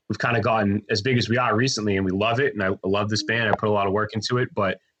we've kind of gotten as big as we are recently, and we love it. And I love this band. I put a lot of work into it,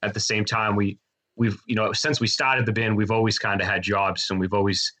 but at the same time, we've, you know, since we started the band, we've always kind of had jobs, and we've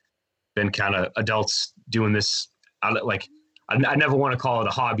always been kind of adults doing this. Like, I never want to call it a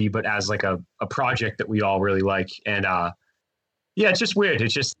hobby, but as like a project that we all really like. And yeah, it's just weird.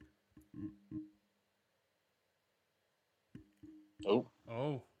 It's just. Oh.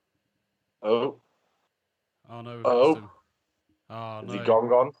 Oh. Oh. Oh no. Oh. Oh no. Is he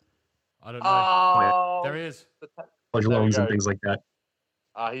gone? I don't know. Oh. There he is. Loans and things like that.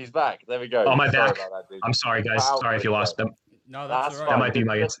 He's back. There we go. Oh, my Sorry back. about that, dude. I'm sorry, guys. Sorry if you lost them. No, that's all right. That might be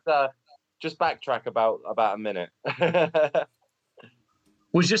my. Just backtrack about a minute.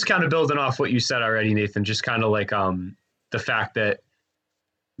 Was just kind of building off what you said already, Nathan. Just kind of like the fact that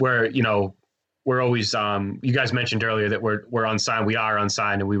we're, you know, we're always you guys mentioned earlier that we're unsigned. We are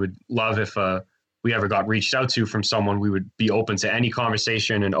unsigned, and we would love if we ever got reached out to from someone. We would be open to any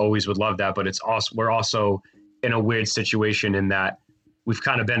conversation and always would love that. But it's also, we're also in a weird situation in that we've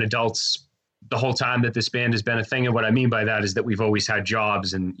kind of been adults the whole time that this band has been a thing. And what I mean by that is that we've always had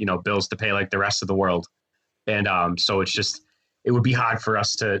jobs and, you know, bills to pay like the rest of the world. And so it's just, it would be hard for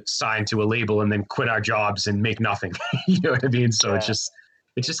us to sign to a label and then quit our jobs and make nothing. You know what I mean? So it's just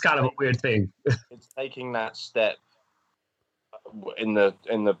kind of a weird thing. It's taking that step in the,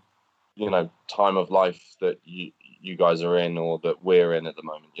 you know, time of life that you guys are in, or that we're in at the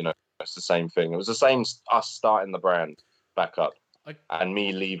moment. You know, it's the same thing. It was the same, us starting the brand back up and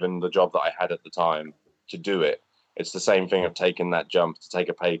me leaving the job that I had at the time to do it. It's the same thing of taking that jump to take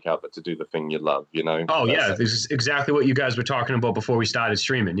a pay cut, but to do the thing you love, you know? Oh, yeah. This is exactly what you guys were talking about before we started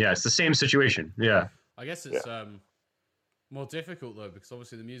streaming. Yeah, it's the same situation. Yeah. I guess it's more difficult, though, because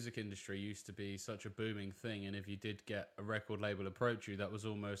obviously the music industry used to be such a booming thing. And if you did get a record label approach you, that was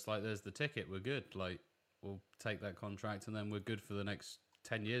almost like, there's the ticket. We're good. Like, we'll take that contract and then we're good for the next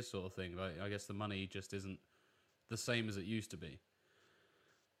 10 years sort of thing. Like, I guess the money just isn't the same as it used to be.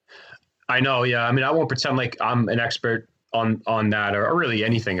 I know, yeah. I mean, I won't pretend like I'm an expert on that or really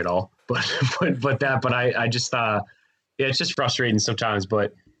anything at all. But I just yeah, it's just frustrating sometimes.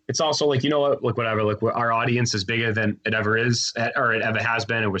 But it's also like, you know what, like whatever, like our audience is bigger than it ever is, or it ever has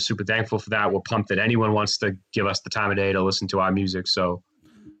been, and we're super thankful for that. We're pumped that anyone wants to give us the time of day to listen to our music. So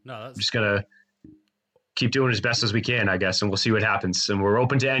No, I'm that's just gonna keep doing as best as we can, I guess, and we'll see what happens. And we're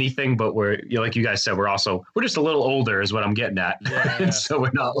open to anything, but we're, you know, like you guys said, we're just a little older, is what I'm getting at. Yeah. So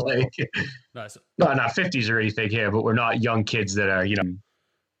we're not like no, it's, not 50s or anything here, but we're not young kids that are, you know,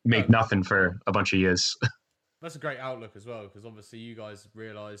 make No. nothing for a bunch of years. that's a great outlook as well, because obviously you guys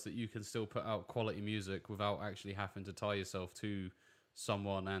realize that you can still put out quality music without actually having to tie yourself to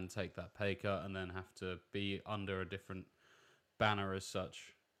someone and take that pay cut and then have to be under a different banner as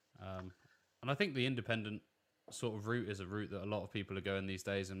such. And I think the independent sort of route is a route that a lot of people are going these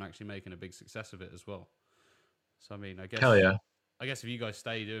days and actually making a big success of it as well. So I mean, I guess Hell yeah. I guess if you guys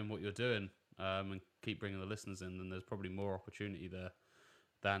stay doing what you're doing and keep bringing the listeners in, then there's probably more opportunity there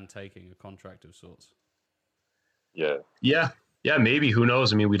than taking a contract of sorts. Yeah. Yeah, maybe. Who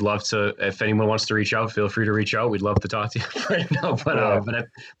knows? I mean, we'd love to. If anyone wants to reach out, feel free to reach out. We'd love to talk to you right now.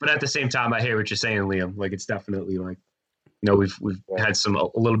 But at the same time, I hear what you're saying, Liam. Like, it's definitely like, you know, we've had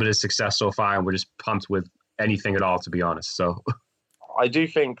a little bit of success so far, and we're just pumped with anything at all, to be honest. So I do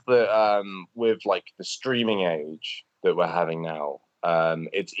think that with like the streaming age that we're having now,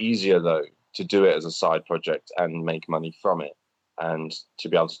 it's easier though to do it as a side project and make money from it, and to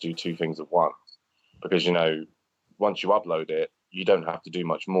be able to do two things at once. Because, you know, once you upload it, you don't have to do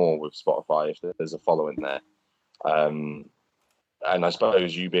much more with Spotify if there's a following there. And I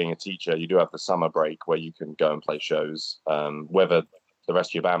suppose you being a teacher, you do have the summer break where you can go and play shows, whether the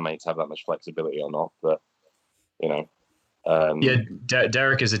rest of your bandmates have that much flexibility or not. But, you know.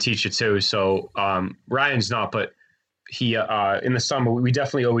 Derek is a teacher too. So Ryan's not, but he in the summer, we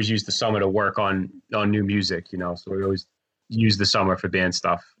definitely always use the summer to work on new music, you know. So we always use the summer for band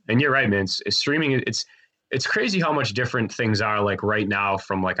stuff. And you're right, man. It's streaming. It's crazy how much different things are like right now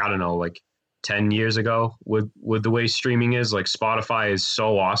from like, I don't know, like 10 years ago with the way streaming is. Like Spotify is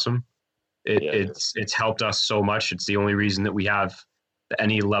so awesome. It's helped us so much. It's the only reason that we have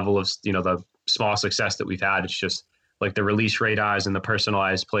any level of, you know, the small success that we've had. It's just like the release radars and the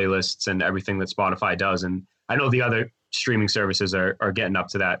personalized playlists and everything that Spotify does. And I know the other streaming services are getting up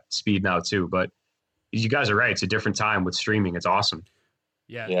to that speed now too, but you guys are right. It's a different time with streaming. It's awesome.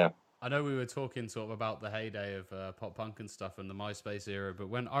 Yeah. I know we were talking sort of about the heyday of pop punk and stuff and the MySpace era, but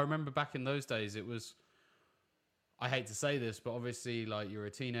when I remember back in those days, it was, I hate to say this, but obviously like you're a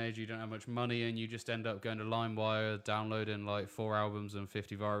teenager, you don't have much money, and you just end up going to LimeWire, downloading like 4 albums and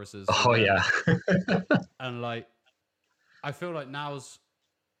 50 viruses. Oh yeah. And like, I feel like now's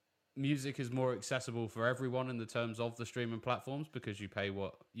music is more accessible for everyone in the terms of the streaming platforms, because you pay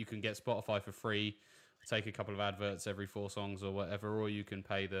what you can get Spotify for free, take a couple of adverts every 4 songs or whatever, or you can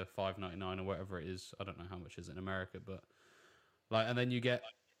pay the $5.99 or whatever it is. I don't know how much it is in America, but like, and then you get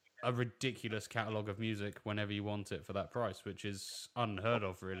a ridiculous catalog of music whenever you want it for that price, which is unheard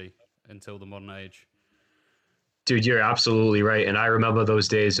of really until the modern age. Dude, you're absolutely right. And I remember those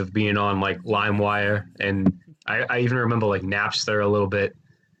days of being on like LimeWire, and I even remember like Napster a little bit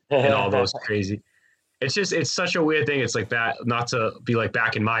and all those crazy. It's just, it's such a weird thing. It's like that, not to be like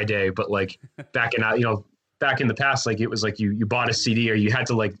back in my day, but like back in, you know, back in the past, like it was like you bought a CD, or you had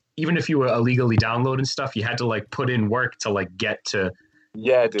to like, even if you were illegally downloading stuff, you had to like put in work to like get to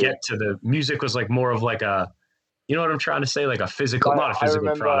the music. Was like more of like a, you know what I'm trying to say? Like a physical, not a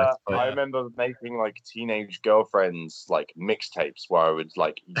physical product. But I remember making like teenage girlfriends like mixtapes where I would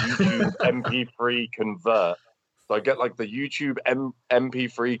like YouTube MP3 convert. So I get like the YouTube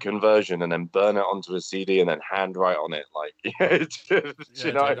MP3 conversion and then burn it onto a CD and then handwrite on it. Like,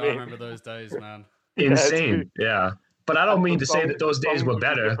 you know what I mean? I remember those days, man. Insane. Yeah. But I don't mean to say that those days were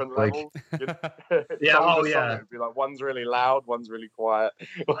better. Like, yeah. Oh yeah. It'd be like one's really loud, one's really quiet.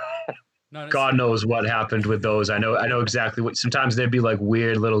 No, God knows what happened with those. I know exactly what. Sometimes there'd be like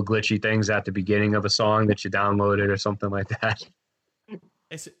weird little glitchy things at the beginning of a song that you downloaded or something like that.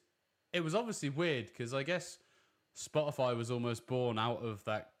 It was obviously weird because I guess Spotify was almost born out of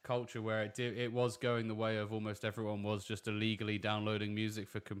that culture where it was going the way of almost everyone was just illegally downloading music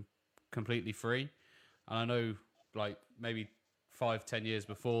for completely free. And I know like maybe 5-10 years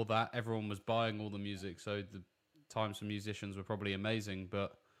before that, everyone was buying all the music, so the times for musicians were probably amazing.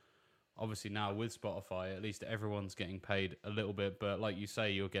 But obviously now with Spotify, at least everyone's getting paid a little bit. But like you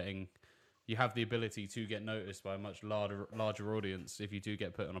say, you have the ability to get noticed by a much larger audience if you do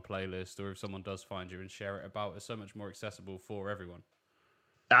get put on a playlist, or if someone does find you and share it about. It's so much more accessible for everyone.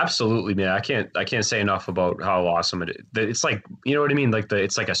 Absolutely, man. I can't say enough about how awesome it is. It's like, you know what I mean? Like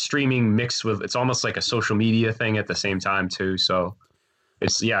it's like a streaming mixed with, it's almost like a social media thing at the same time too. So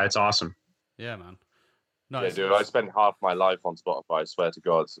it's awesome. Yeah, man. No, Yeah, dude, I spend half my life on Spotify. I swear to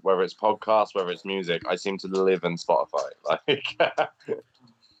God, whether it's podcasts, whether it's music, I seem to live in Spotify. Like,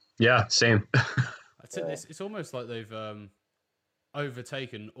 Yeah, same. it's almost like they've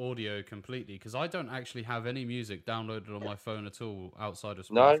overtaken audio completely because I don't actually have any music downloaded on my phone at all outside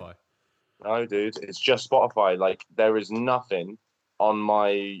of no, Spotify. no, dude, it's just Spotify. Like, there is nothing on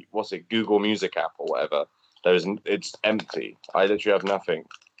my Google Music app or whatever. It's empty. I literally have nothing.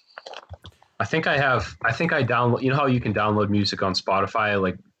 I think I download, you know how you can download music on Spotify,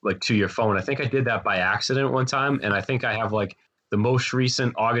 like to your phone. I think I did that by accident one time. And I think I have like the most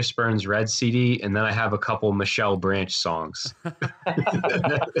recent August Burns Red CD. And then I have a couple Michelle Branch songs.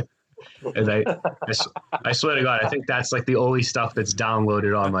 And I swear to God, I think that's like the only stuff that's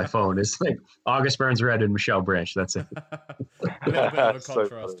downloaded on my phone. It's like August Burns Red and Michelle Branch. That's it. A little bit of a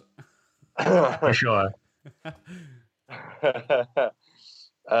contrast. For sure.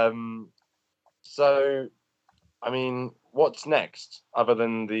 So, I mean, what's next other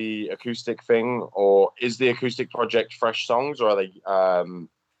than the acoustic thing, or is the acoustic project fresh songs, or are they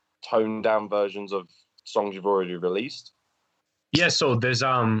toned down versions of songs you've already released? Yeah, so there's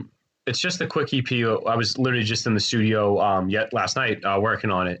it's just a quick EP. I was literally just in the studio last night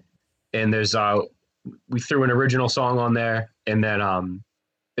working on it, and there's we threw an original song on there, and then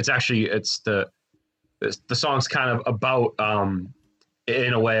it's the song's kind of about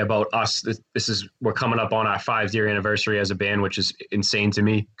in a way about us. We're coming up on our 5-year anniversary as a band, which is insane to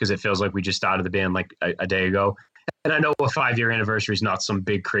me because it feels like we just started the band like a day ago. And I know a 5-year anniversary is not some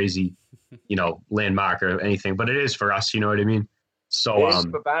big crazy, landmark or anything, but it is for us. You know what I mean? So it is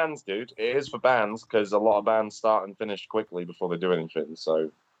for bands, dude. It is for bands because a lot of bands start and finish quickly before they do anything.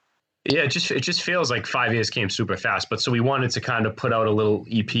 So yeah, it just feels like 5 years came super fast. But so we wanted to kind of put out a little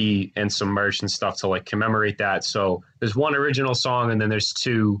EP and some merch and stuff to like commemorate that. So there's one original song and then there's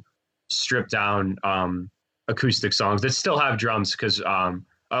 2 stripped down acoustic songs that still have drums because I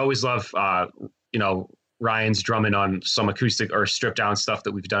always love Ryan's drumming on some acoustic or stripped down stuff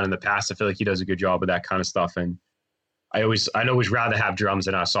that we've done in the past. I feel like he does a good job of that kind of stuff. And I'd always rather have drums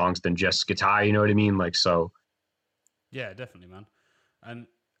in our songs than just guitar. You know what I mean? Like, so. Yeah, definitely, man. And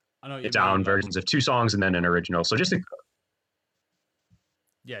I know you're down versions of 2 songs and then an original. So just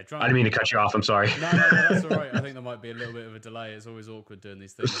yeah, I didn't mean to cut you off. I'm sorry. No, that's all right. I think there might be a little bit of a delay. It's always awkward doing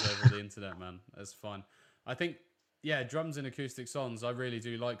these things over the internet, man. That's fine. I think, yeah, drums in acoustic songs, I really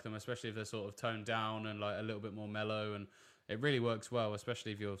do like them, especially if they're sort of toned down and like a little bit more mellow. And it really works well,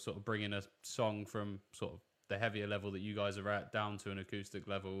 especially if you're sort of bringing a song from sort of the heavier level that you guys are at down to an acoustic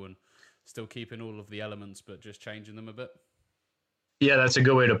level and still keeping all of the elements, but just changing them a bit. Yeah, that's a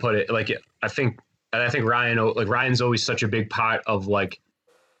good way to put it. Like, I think Ryan's always such a big part of like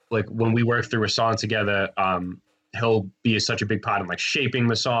when we work through a song together, he'll be such a big part of like shaping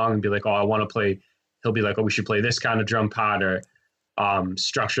the song and be like, oh, I want to play. He'll be like, oh, we should play this kind of drum part or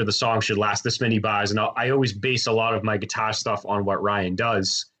structure the song should last this many bars. And I always base a lot of my guitar stuff on what Ryan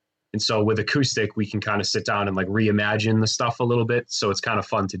does. And so with acoustic, we can kind of sit down and like reimagine the stuff a little bit. So it's kind of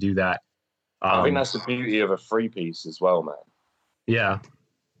fun to do that. I think that's the beauty of a 3-piece as well, man. Yeah.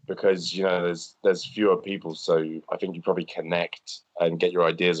 Because, there's fewer people. So I think you probably connect and get your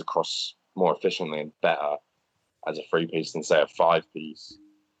ideas across more efficiently and better as a 3-piece than, say, a 5-piece.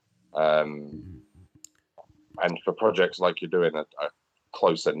 And for projects like you're doing, a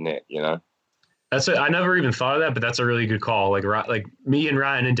closer knit, That's it. I never even thought of that, but that's a really good call. Like me and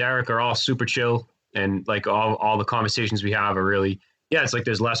Ryan and Derek are all super chill, and like all the conversations we have are really, it's like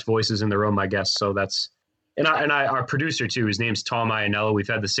there's less voices in the room, I guess. So that's, and our producer too, his name's Tom Iannello. We've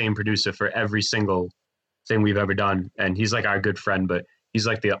had the same producer for every single thing we've ever done, and he's like our good friend, but he's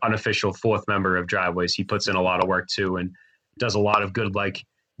like the unofficial 4th member of Driveways. He puts in a lot of work too, and does a lot of good like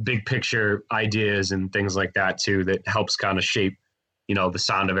big picture ideas and things like that too. That helps kind of shape, the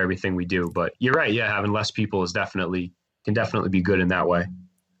sound of everything we do. But you're right. Yeah, having less people can definitely be good in that way.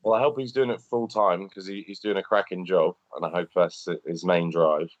 Well, I hope he's doing it full time because he's doing a cracking job, and I hope that's his main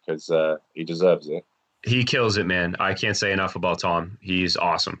drive because he deserves it. He kills it, man. I can't say enough about Tom. He's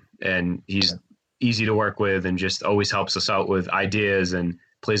awesome, and he's easy to work with, and just always helps us out with ideas and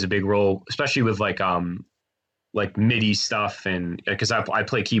plays a big role, especially with like MIDI stuff. And because I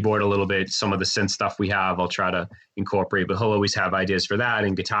play keyboard a little bit, some of the synth stuff we have, I'll try to incorporate, but he'll always have ideas for that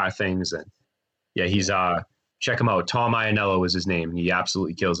and guitar things. And yeah, he's check him out. Tom Iannello is his name. He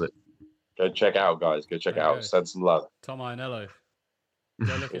absolutely kills it. Go check out, guys. Go check it out. Send some love. Tom Iannello.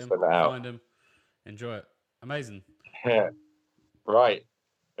 Go look at him. Find him. Enjoy it. Amazing. Yeah. Right.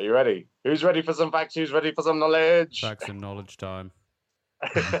 Are you ready? Who's ready for some facts? Who's ready for some knowledge? Facts and knowledge time.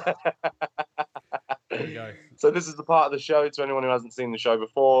 There we go. So this is the part of the show, to anyone who hasn't seen the show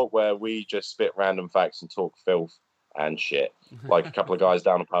before, where we just spit random facts and talk filth and shit, like a couple of guys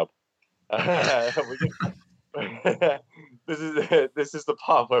down a pub. This is the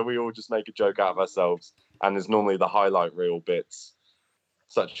part where we all just make a joke out of ourselves, and there's normally the highlight reel bits,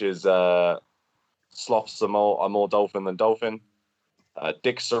 such as sloths are more dolphin than dolphin,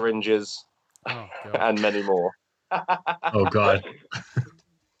 dick syringes, Oh, God. and many more. Oh God.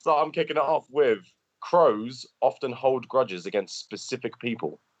 So I'm kicking it off with crows often hold grudges against specific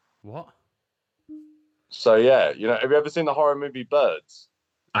people. What? So yeah, have you ever seen the horror movie Birds?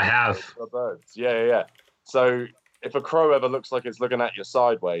 I have. The Birds. Yeah. So if a crow ever looks like it's looking at you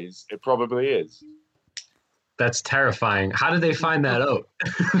sideways, it probably is. That's terrifying. How did they find that out?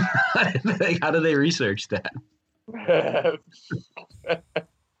 How did they research that?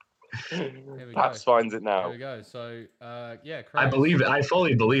 Paps finds it There now. we go. So, yeah, crows, I believe it. I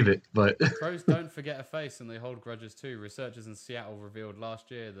fully believe it. But crows don't forget a face and they hold grudges too. Researchers in Seattle revealed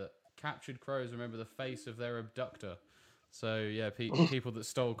last year that captured crows remember the face of their abductor. So, yeah, people that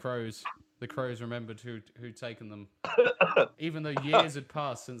stole crows, the crows remembered who'd taken them. Even though years had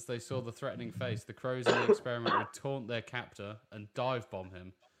passed since they saw the threatening face, the crows in the experiment would taunt their captor and dive bomb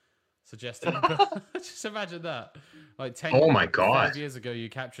him, suggesting... Just imagine that. Like 10 Oh my God. 5 years ago, you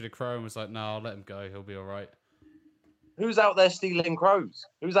captured a crow and was like, no, I'll let him go. He'll be all right. Who's out there stealing crows?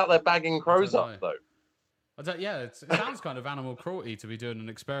 Who's out there bagging crows know. up, though? It sounds kind of animal cruelty to be doing an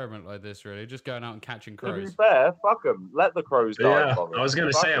experiment like this, really. Just going out and catching To be crows. fair, fuck them. Let the crows die. yeah, Bobby. I was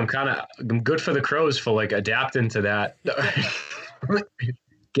gonna Fuck say 'em. I'm good for the crows for like adapting to that,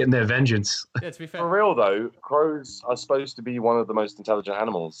 getting their vengeance. Yeah, to be For fair, real, though, crows are supposed to be one of the most intelligent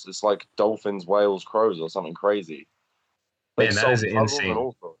animals. It's like dolphins, whales, crows, or something crazy. They Man, that solve is puzzles and insane.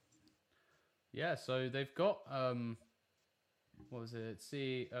 all sorts. yeah, so they've got, what was it?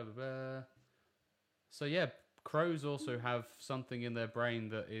 So yeah, crows also have something in their brain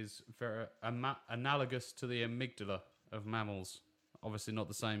that is very analogous to the amygdala of mammals. Obviously not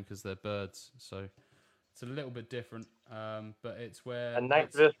the same because they're birds, so it's a little bit different. But it's where... And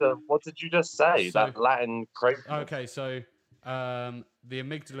it's- what did you just say? So- That Latin crazy. Okay, so the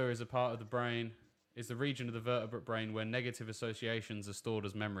amygdala is a part of the brain, is the region of the vertebrate brain where negative associations are stored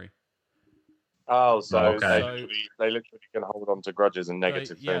as memory. Oh, so Okay. they literally can hold on to grudges and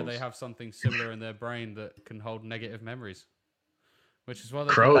negative Yeah, things. they have something similar in their brain that can hold negative memories, which is why they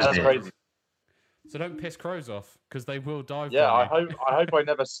Crows That's do. crazy. So don't piss crows off because they will dive. Yeah, I bomb you. hope I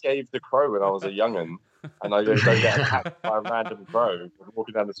never scathed a crow when I was a young'un, and I don't get attacked by a random crow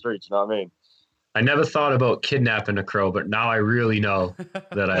walking down the street. You know what I mean? I never thought about kidnapping a crow, but now I really know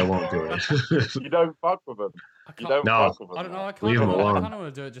that I won't do it. You don't fuck with them. I You can't, don't No. fuck with them. I don't know. I Leave 'em alone. kind of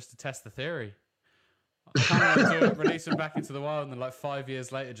want to do it just to test the theory. I kind of want to do it, release them back into the wild, and then like 5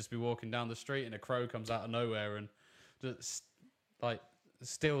 years later, just be walking down the street and a crow comes out of nowhere and just like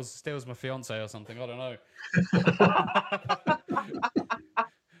steals my fiance or something. I don't know.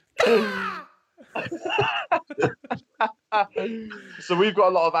 So we've got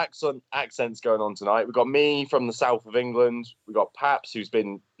a lot of accents going on tonight. We've got me from the south of England. We've got Paps, who's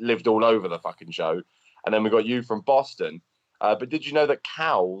lived all over the fucking show. And then we've got you from Boston. But did you know that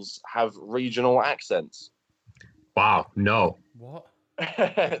cows have regional accents? Wow, no. What?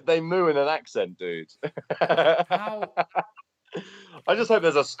 They moo in an accent, dude. How? I just hope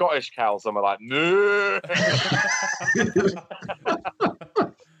there's a Scottish cow somewhere like, moo.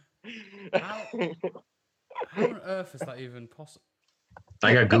 How on earth is that even possible?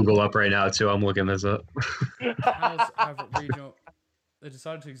 I got Google up right now too. I'm looking this up. Cows have regional. They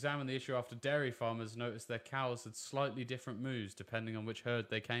decided to examine the issue after dairy farmers noticed their cows had slightly different moos depending on which herd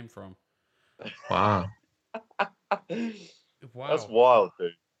they came from. Wow. Wow. That's wild,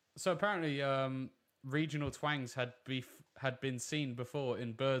 dude. So apparently, regional twangs had been seen before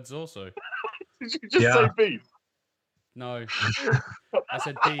in birds also. Did you just Yeah. say beef? No, I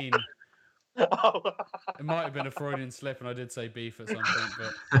said bean. Oh. It might have been a Freudian slip, and I did say beef at some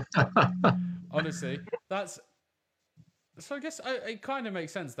point. But honestly, that's. So I guess it kind of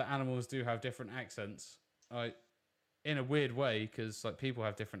makes sense that animals do have different accents, like in a weird way, because like people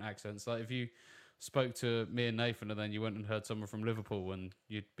have different accents. Like if you spoke to me and Nathan, and then you went and heard someone from Liverpool, and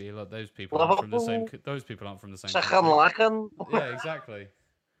you'd be like, "Those people aren't from the same. Those people aren't from the same." country." Yeah, exactly.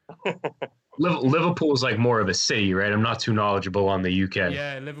 Liverpool is like more of a city, right? I'm not too knowledgeable on the UK.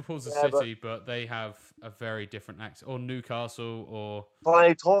 Yeah, Liverpool's a Yeah, city, but they have a very different accent. Or Newcastle, or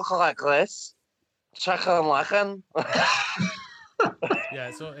They talk like this. Chicken lachen.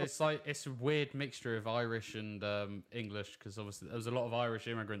 yeah, so it's a weird mixture of Irish and English because obviously there was a lot of Irish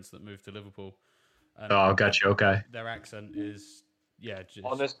immigrants that moved to Liverpool. And Oh, gotcha. Okay. their accent is yeah, just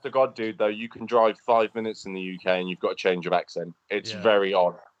Honest to God, dude, though, you can drive 5 minutes in the UK and you've got a change of accent. It's Yeah. very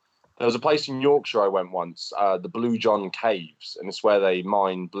odd. There was a place in Yorkshire I went once, the Blue John Caves, and it's where they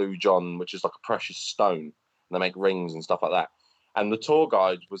mine Blue John, which is like a precious stone, and they make rings and stuff like that. And the tour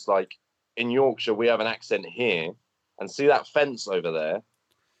guide was like, in Yorkshire, we have an accent here, and see that fence over there?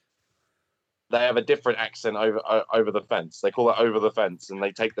 They have a different accent over the fence. They call it over the fence, and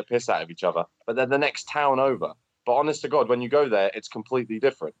they take the piss out of each other. But they're the next town over. But honest to God, when you go there, it's completely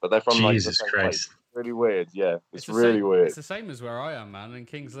different. But they're from Jesus like the same Christ. place. Really weird, yeah. It's the really same, weird. It's the same as where I am, man. In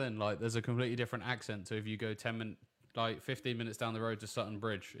Kings Lynn, like, there's a completely different accent. So if you go 15 minutes down the road to Sutton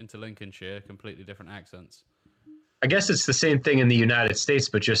Bridge into Lincolnshire, completely different accents. I guess it's the same thing in the United States,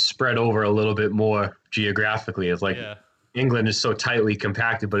 but just spread over a little bit more geographically. It's like Yeah. England is so tightly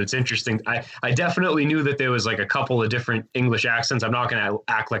compacted, but it's interesting. I definitely knew that there was like a couple of different English accents. I'm not going to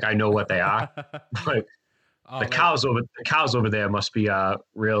act like I know what they are, but Oh, the mate. cows over there must be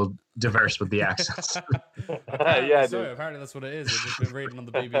real diverse with the accents. Apparently Yeah, so. dude. Apparently that's what it is. I've just been reading on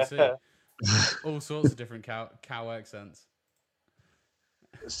the BBC. All sorts of different cow accents.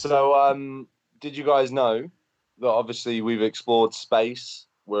 So, did you guys know that obviously we've explored space?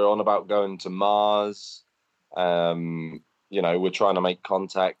 We're on about going to Mars. We're trying to make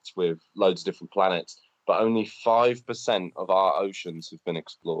contact with loads of different planets, but only 5% of our oceans have been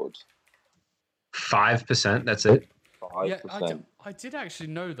explored. 5%, that's it. 5%. Yeah, I did actually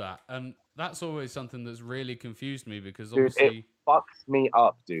know that, and that's always something that's really confused me because Dude, obviously, Fucks me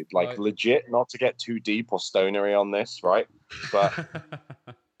up, dude. Like, Like- legit, not to get too deep or stonery on this, right? But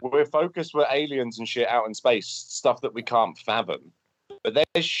we're focused with aliens and shit out in space, stuff that we can't fathom. But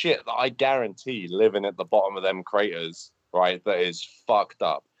there's shit that I guarantee living at the bottom of them craters, right, that is fucked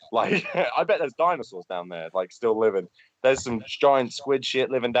up. Like, I bet there's dinosaurs down there, like, still living. There's some giant squid shit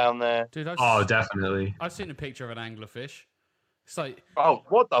living down there. dude, Oh, definitely. I've seen a picture of an anglerfish. It's like Oh,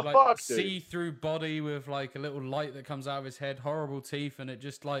 what the fuck, dude? see-through body with like a little light that comes out of his head, horrible teeth, and it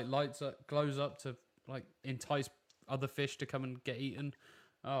just like lights up, glows up to like entice other fish to come and get eaten.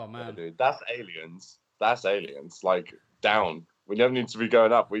 Oh Yeah, man, dude, that's aliens. That's aliens. Like, down. We never need to be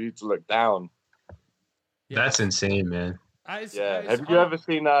going up. We need to look down. Yeah, That's insane, man. that is- Yeah. that is- Have you ever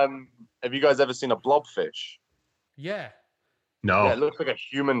seen? Have you guys ever seen a blobfish? Yeah, No, Yeah, it looks like a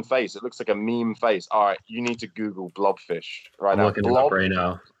human face. It looks like a meme face. All right, you need to Google blobfish right I'm now. looking it up right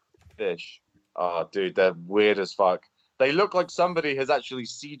now. Blobfish. Oh, dude, they're weird as fuck. They look like somebody has actually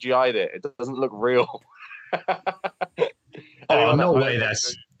CGI'd it. It doesn't look real. Oh, Anyone no at way. home,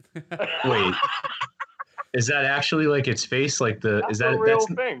 That's wait. Is that actually like its face? Like the that's is that a real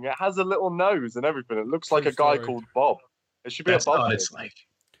that's thing. It has a little nose and everything. It looks True like a guy story. called Bob. It should be that's a Bob. not its like.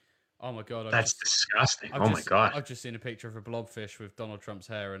 oh my god, That's disgusting. I've Oh my just- god. I've just seen a picture of a blobfish with Donald Trump's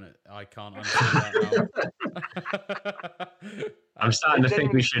hair in it. I can't understand that now. I'm starting to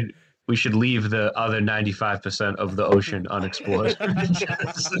think we should leave the other 95% of the ocean unexplored.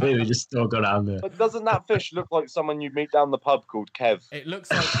 Maybe just don't go down there. But doesn't that fish look like someone you'd meet down the pub called Kev? It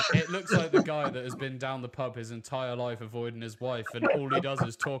looks like the guy that has been down the pub his entire life avoiding his wife, and all he does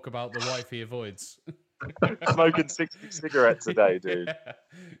is talk about the wife he avoids. Smoking 60 cigarettes a day, dude. Yeah.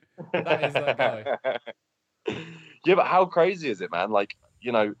 That is that guy. Yeah, but how crazy is it, man? Like,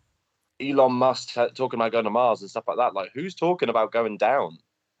 Elon Musk talking about going to Mars and stuff like that. Like, who's talking about going down?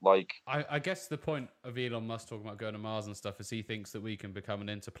 Like, I guess the point of Elon Musk talking about going to Mars and stuff is he thinks that we can become an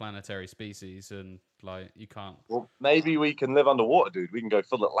interplanetary species, and like you can't. well, maybe we can live underwater, dude. We can go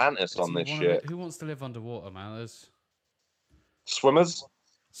full Atlantis on this shit. Who wants to live underwater, man? There's Swimmers?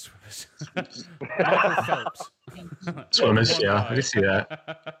 swimmers. Michael Phelps. Swimmers, One yeah, guy. I can see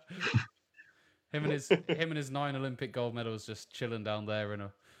that. him and his 9 Olympic gold medals just chilling down there in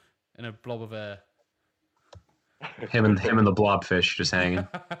a blob of air. Him and the blobfish just hanging.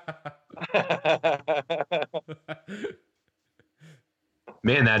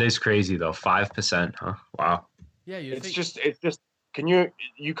 Man, that is crazy though. 5%, huh? Wow. Yeah, you it's think just can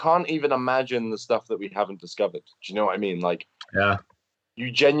you can't even imagine the stuff that we haven't discovered. Do you know what I mean? Like, Yeah.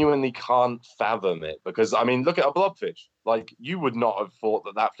 you genuinely can't fathom it because, I mean, look at a blobfish. Like, you would not have thought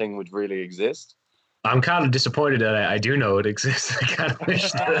that thing would really exist. I'm kind of disappointed that I do know it exists. I kind of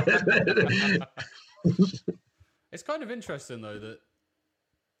wish that. It's kind of interesting though that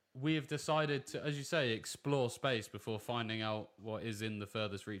we have decided to, as you say, explore space before finding out what is in the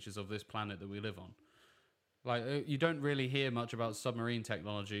furthest reaches of this planet that we live on. Like, you don't really hear much about submarine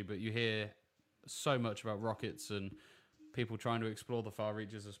technology, but you hear so much about rockets and people trying to explore the far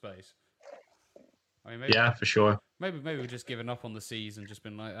reaches of space. I mean, maybe, Yeah, for sure. maybe we've just given up on the seas and just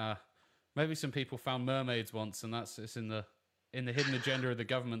been like, maybe some people found mermaids once, and it's in the hidden agenda of the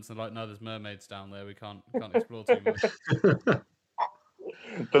governments. And like, no, there's mermaids down there. We can't explore too much.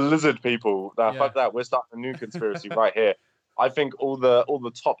 The lizard people. Now, Yeah. fuck that. We're starting a new conspiracy right here. I think all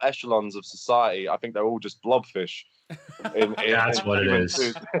the top echelons of society, I think they're all just blobfish. That's what it human is.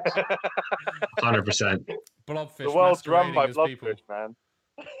 suit. 100%. Blobfish The world's run masquerading by as people. blobfish, man.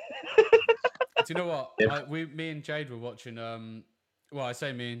 Do you know what? Yep. Me and Jade were watching. Well, I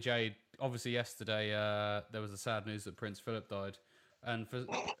say me and Jade. Obviously, yesterday there was the sad news that Prince Philip died, and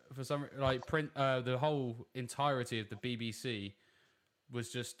for some like the whole entirety of the BBC was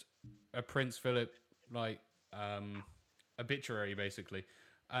just a Prince Philip like obituary basically.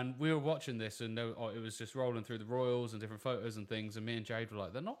 And we were watching this, and it was just rolling through the royals and different photos and things. And me and Jade were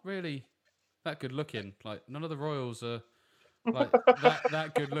like, they're not really that good looking. Like none of the royals are like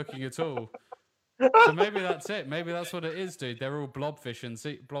that good looking at all. So maybe that's it. Maybe that's what it is, dude. They're all blobfish in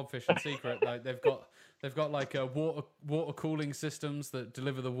secret. Like they've got like water cooling systems that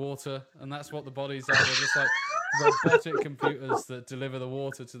deliver the water, and that's what the bodies are. They're just like robotic computers that deliver the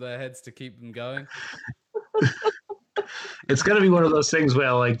water to their heads to keep them going. It's gonna be one of those things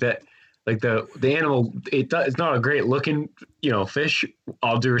where like that, like the animal, it's not a great looking, fish.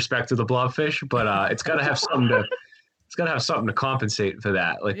 All due respect to the blobfish, but it's gotta have something to compensate for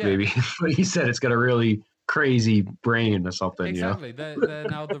that. Like maybe like you said, it's got a really crazy brain or something. Exactly. They're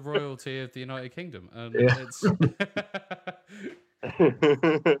now the royalty of the United Kingdom, and it's.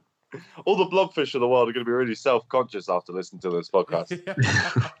 All the blobfish of the world are going to be really self-conscious after listening to this podcast.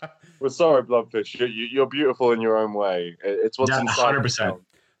 We're sorry, blobfish. You're beautiful in your own way. It's what's inside. 100%.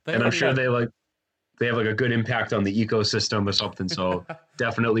 And I'm sure they have like a good impact on the ecosystem or something. So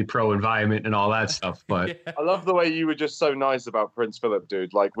definitely pro environment and all that stuff. But I love the way you were just so nice about Prince Philip,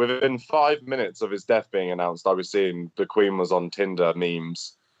 dude. Like within 5 minutes of his death being announced, I was seeing the Queen was on Tinder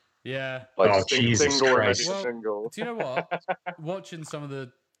memes. Yeah. Like Jesus single, Christ. ready to single. Do you know what? Watching some of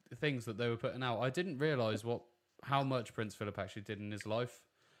the things that they were putting out, I didn't realize how much Prince Philip actually did in his life.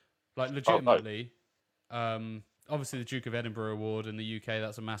 Like legitimately, obviously the Duke of Edinburgh Award in the UK,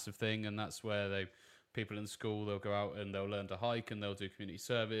 that's a massive thing, and that's where people in school, they'll go out and they'll learn to hike and they'll do community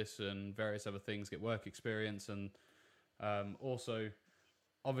service and various other things, get work experience, and also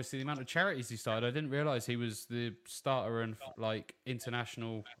obviously the amount of charities he started. I didn't realize he was the starter and like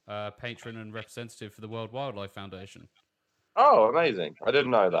international patron and representative for the World Wildlife Foundation. Oh, amazing. I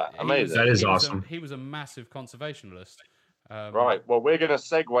didn't know that. Amazing. That is awesome. He was a massive conservationalist. Right. Well, we're going to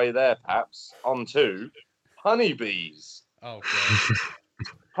segue there, perhaps, onto honeybees. Oh, God.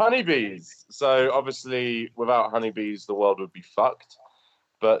 Honeybees. So, obviously, without honeybees, the world would be fucked.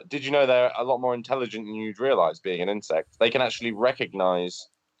 But did you know they're a lot more intelligent than you'd realize, being an insect? They can actually recognize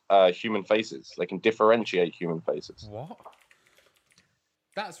human faces. They can differentiate human faces. What?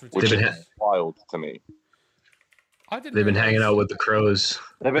 That's Which ridiculous. is wild to me. They've been hanging out with the crows.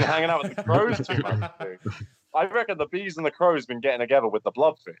 They've been hanging out with the crows too much. Dude. I reckon the bees and the crows been getting together with the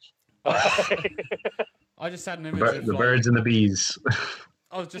blobfish. I just had an image of The birds and the bees.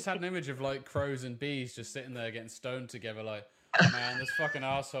 I just had an image of like crows and bees just sitting there getting stoned together. Like, man, this fucking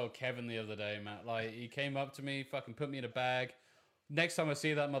asshole Kevin the other day, man. Like, he came up to me, fucking put me in a bag. Next time I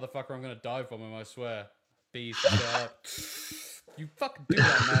see that motherfucker, I'm gonna dive bomb him. I swear. Bees, shut up. You fucking do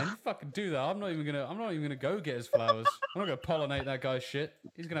that, man. You fucking do that. I'm not even gonna go get his flowers. I'm not gonna pollinate that guy's shit.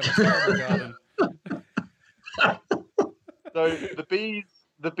 He's gonna have a terrible garden. So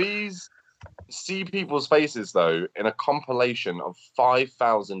the bees see people's faces though in a compilation of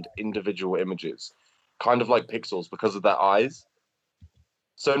 5,000 individual images, kind of like pixels because of their eyes.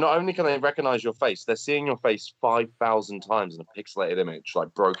 So not only can they recognize your face, they're seeing your face 5,000 times in a pixelated image,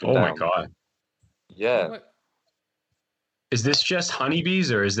 like broken down. Oh my God. Yeah. Is this just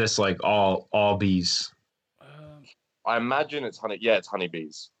honeybees or is this like all bees? I imagine it's honey. Yeah, it's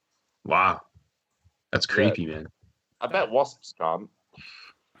honeybees. Wow. That's creepy, man. I bet wasps can't.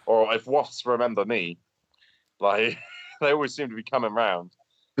 Or if wasps remember me, like they always seem to be coming round.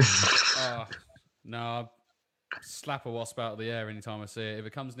 No, I slap a wasp out of the air anytime I see it. If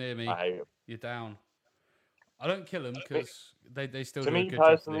it comes near me, I hate it. you're down. I don't kill them because they still To do a me good job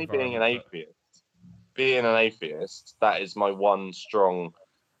for the personally, being an environment, atheist, that is my one strong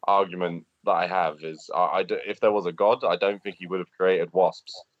argument that I have. Is if there was a god, I don't think he would have created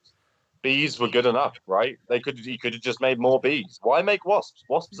wasps. Bees were good enough, right? He could have just made more bees. Why make wasps?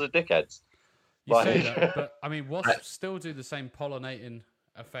 Wasps are dickheads. You say Like- that, but I mean, wasps still do the same pollinating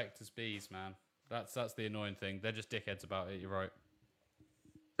effect as bees, man. That's the annoying thing. They're just dickheads about it. You're right.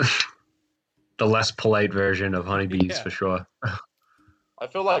 The less polite version of honeybees Yeah. for sure. I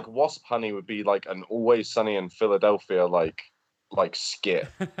feel like wasp honey would be like an Always Sunny in Philadelphia like skit.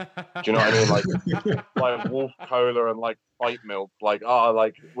 Do you know what I mean? Like Wolf Cola and like Fight Milk. Like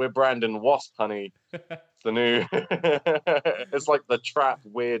we're branding wasp honey It's the new. It's like the trap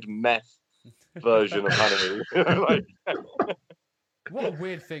weird meth version of honey. Like, what a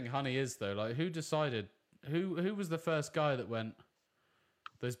weird thing honey is, though. Like, who decided? Who was the first guy that went?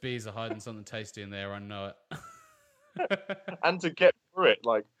 Those bees are hiding something tasty in there. I know it. and to get through it,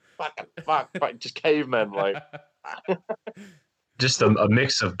 like fuck, just cavemen, like. Just a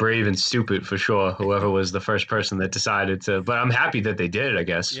mix of brave and stupid for sure. Whoever was the first person that decided to, but I'm happy that they did it. I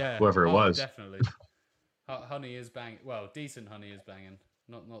guess whoever it was. Definitely. Honey is banging. Well, decent honey is banging.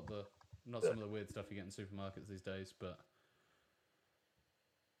 Not some of the weird stuff you get in supermarkets these days, but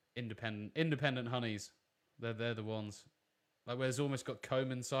independent honeys. They're the ones. Like where it's almost got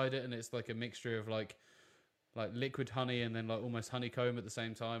comb inside it, and it's like a mixture of like liquid honey and then like almost honeycomb at the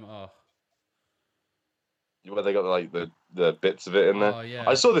same time. Oh. Where they got like the bits of it in there. Oh, yeah.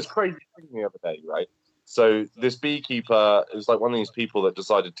 I saw this crazy thing the other day, right? So this beekeeper is like one of these people that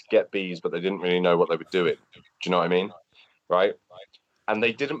decided to get bees, but they didn't really know what they were doing. Do you know what I mean? Right? And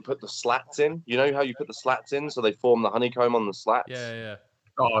they didn't put the slats in. You know how you put the slats in so they form the honeycomb on the slats? Yeah.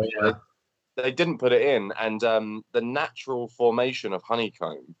 Oh yeah. They didn't put it in, and the natural formation of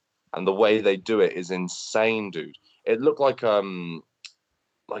honeycomb and the way they do it is insane, dude. It looked like a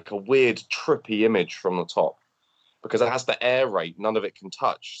weird trippy image from the top because it has to aerate. None of it can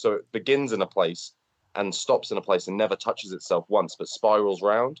touch. So it begins in a place and stops in a place and never touches itself once, but spirals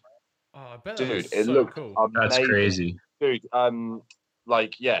round. Oh, I bet dude, that it so looked cool. amazing. That's crazy. Dude,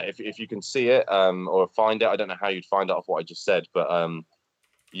 like, yeah, if you can see it or find it, I don't know how you'd find out of what I just said, but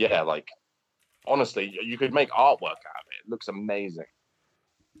yeah, like, honestly, you could make artwork out of it. It looks amazing.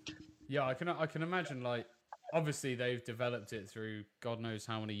 Yeah, I can imagine, like, obviously they've developed it through God knows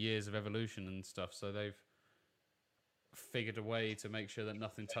how many years of evolution and stuff, so they've figured a way to make sure that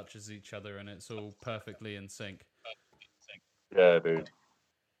nothing touches each other and it's all perfectly in sync. Yeah, dude.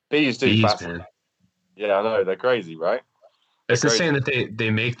 Bees do fascinate. Man. Yeah, I know. They're crazy, right? It's insane that they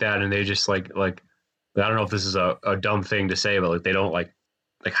make that and they just like I don't know if this is a dumb thing to say, but like they don't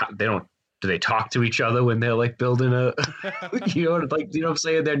they don't. Do they talk to each other when they're like building a, you know what I'm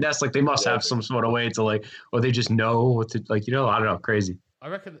saying? Their nest, like they must have some sort of way to like, or they just know what to like, you know, I don't know, crazy. I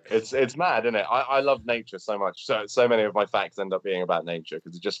reckon it's mad, isn't it? I love nature so much. So many of my facts end up being about nature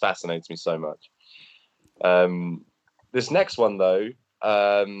because it just fascinates me so much. This next one though,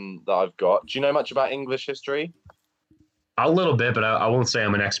 that I've got. Do you know much about English history? A little bit, but I won't say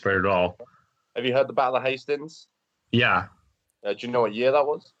I'm an expert at all. Have you heard the Battle of Hastings? Yeah. Do you know what year that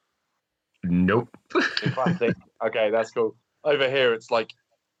was? Nope. Okay, that's cool. Over here, it's like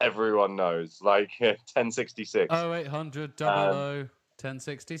everyone knows, like 1066. 0800 00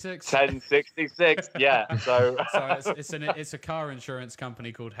 1066. 1066. Yeah. So it's a car insurance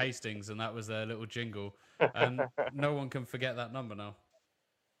company called Hastings, and that was their little jingle, and no one can forget that number now.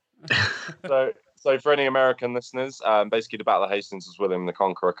 So for any American listeners, basically the Battle of Hastings was William the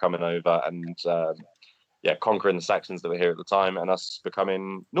Conqueror coming over and conquering the Saxons that were here at the time, and us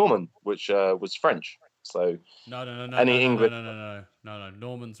becoming Norman, which was French. So no. English? No.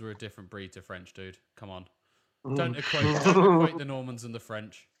 Normans were a different breed to French, dude. Come on, don't equate the Normans and the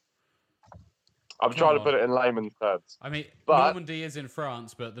French. I'm trying to put it in layman's terms. I mean, Normandy is in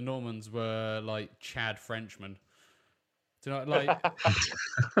France, but the Normans were like Chad Frenchmen. Do you know, like?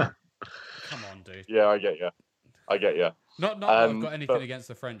 Come on, dude. Yeah, I get you. Not that I've got anything against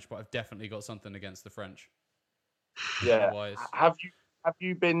the French, but I've definitely got something against the French. Yeah. Otherwise. Have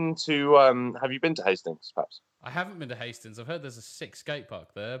you been to Hastings, perhaps? I haven't been to Hastings. I've heard there's a sick skate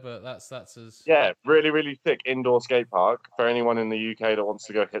park there, but that's as really, really thick indoor skate park for anyone in the UK that wants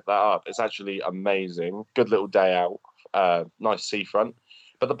to go hit that up. It's actually amazing. Good little day out. Nice seafront.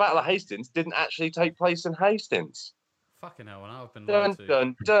 But the Battle of Hastings didn't actually take place in Hastings. Fucking hell, and I've been lied to.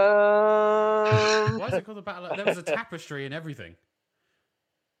 Dun, dun. Why is it called the Battle? There was a tapestry and everything.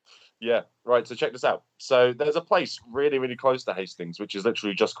 Yeah, right. So check this out. So there's a place really, really close to Hastings, which is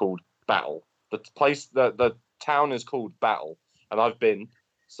literally just called Battle. The town is called Battle, and I've been,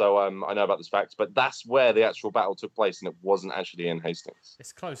 so I know about this fact. But that's where the actual battle took place, and it wasn't actually in Hastings.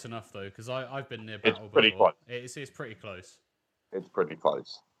 It's close enough though, because I've been near Battle. It's pretty before. close. It's pretty close. It's pretty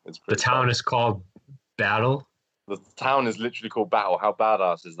close. The town is called Battle. The town is literally called Battle. How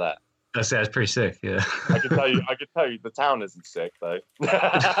badass is that? That's pretty sick. Yeah. I can tell you, the town isn't sick though.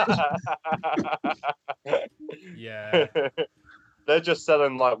 Yeah. They're just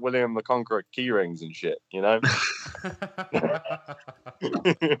selling like William the Conqueror key rings and shit, you know.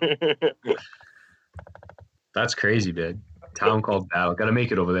 That's crazy, man. Town called Battle. Got to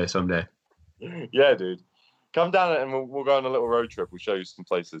make it over there someday. Yeah, dude. Come down and we'll go on a little road trip. We'll show you some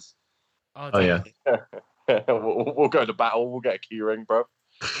places. Oh yeah. We'll go to Battle. We'll get a key ring, bro.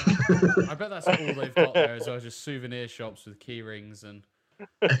 I bet that's all they've got there as well, just souvenir shops with key rings and.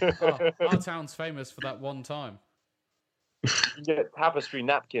 Oh, our town's famous for that one time. You can get tapestry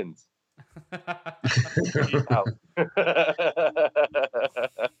napkins.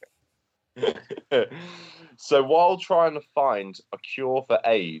 So while trying to find a cure for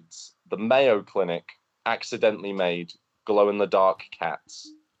AIDS, the Mayo Clinic accidentally made glow-in-the-dark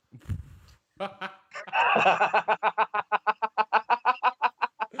cats.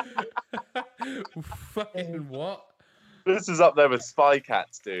 Fucking what? This is up there with Spy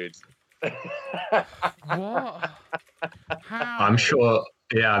Cats, dude. What? How? I'm sure.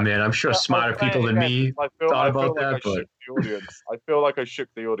 Yeah, man. I'm sure smarter people than me thought about that. But I feel like I shook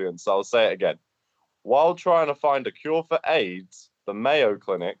the audience. So I'll say it again. While trying to find a cure for AIDS, the Mayo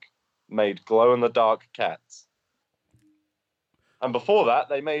Clinic made glow-in-the-dark cats. And before that,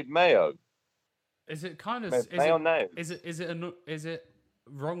 they made mayo. Is it kind of is it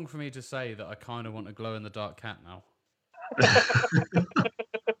wrong for me to say that I kind of want a glow-in-the-dark cat now?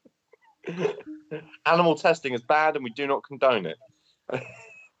 Animal testing is bad, and we do not condone it.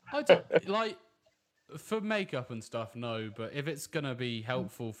 I don't like for makeup and stuff. No, but if it's gonna be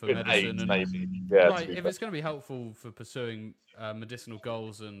helpful for medicine AIDS, and maybe, yeah, like if it's gonna be helpful for pursuing medicinal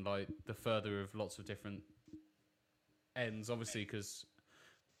goals and like the further of lots of different ends, obviously, because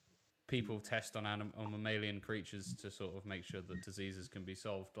people test on mammalian creatures to sort of make sure that diseases can be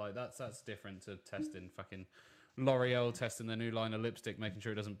solved. Like that's different to testing fucking L'Oreal testing their new line of lipstick, making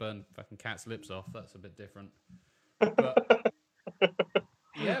sure it doesn't burn fucking cats' lips off. That's a bit different. But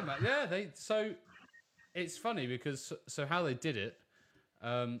yeah, man. Yeah, so it's funny because so how they did it,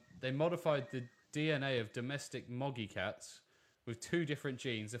 they modified the DNA of domestic moggy cats with two different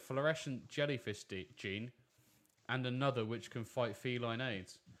genes: a fluorescent jellyfish gene and another which can fight feline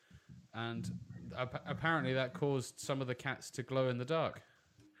AIDS. And apparently that caused some of the cats to glow in the dark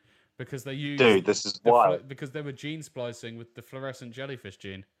because they used. Dude, this is wild. Because they were gene splicing with the fluorescent jellyfish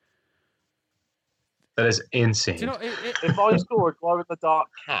gene. That is insane. Do you know, if I saw a glow-in-the-dark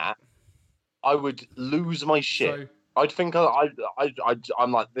cat, I would lose my shit. So, I'd think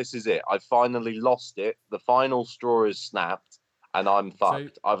I'm like, this is it. I finally lost it. The final straw is snapped, and I'm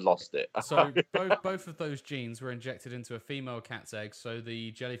fucked. I've lost it. So both of those genes were injected into a female cat's egg. So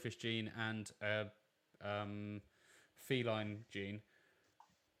the jellyfish gene and feline gene,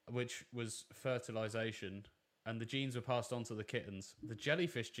 which was fertilization, and the genes were passed on to the kittens. The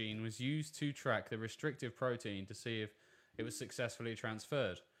jellyfish gene was used to track the restrictive protein to see if it was successfully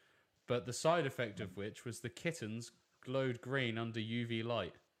transferred. But the side effect of which was the kittens glowed green under UV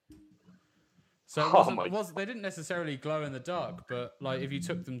light. So they didn't necessarily glow in the dark, but like if you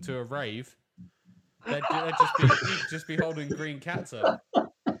took them to a rave, they'd just be holding green cats up.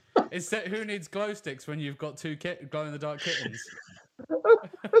 Instead, who needs glow sticks when you've got two glow in the dark kittens?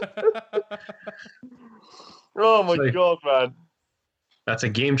 Oh my god, man! That's a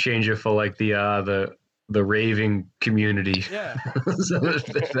game changer for like the raving community. Yeah, so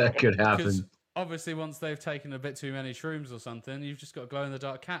that could happen. Obviously, once they've taken a bit too many shrooms or something, you've just got a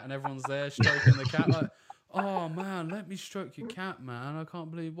glow-in-the-dark cat, and everyone's there stroking the cat like, "Oh man, let me stroke your cat, man! I can't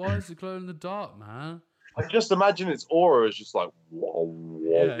believe why is it glow in the dark, man?" I just imagine its aura is just like whoa.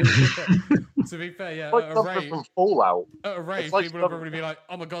 Yeah. To be fair, yeah, like at a rave, from Fallout. At a rave, like people will probably be like,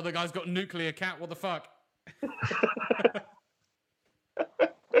 "Oh my god, the guy's got a nuclear cat! What the fuck?"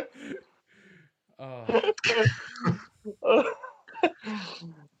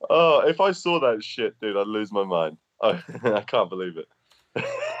 Oh, if I saw that shit, dude, I'd lose my mind. I can't believe it.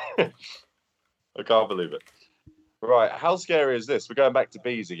 I can't believe it. Right, how scary is this? We're going back to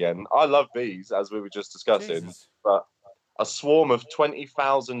bees again. I love bees, as we were just discussing, Jesus. but a swarm of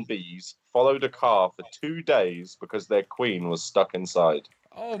 20,000 bees followed a car for 2 days because their queen was stuck inside.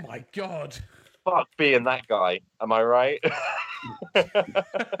 Oh my god. Fuck being that guy, am I right?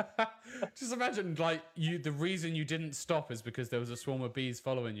 Just imagine, like, the reason you didn't stop is because there was a swarm of bees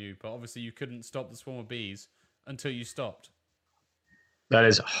following you, but obviously you couldn't stop the swarm of bees until you stopped. That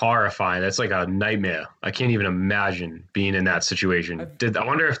is horrifying. That's like a nightmare. I can't even imagine being in that situation. I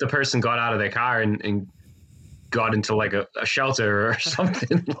wonder if the person got out of their car and got into like a shelter or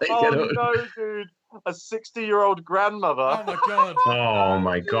something. Like, no, dude. A 60-year-old grandmother. Oh my god. Oh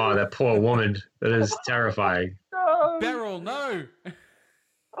my god, that poor woman. That is terrifying. No. Beryl, no.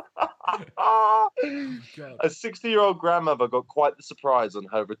 A 60-year-old grandmother got quite the surprise on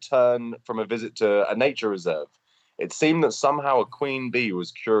her return from a visit to a nature reserve. It seemed that somehow a queen bee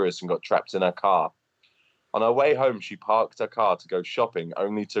was curious and got trapped in her car. On her way home, she parked her car to go shopping,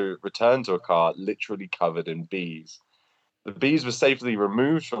 only to return to a car literally covered in bees. The bees were safely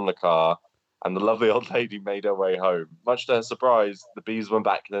removed from the car, And the lovely old lady made her way home. Much to her surprise, the bees went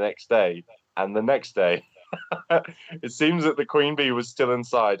back the next day. And the next day, it seems that the queen bee was still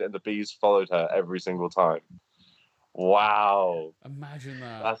inside and the bees followed her every single time. Wow. Imagine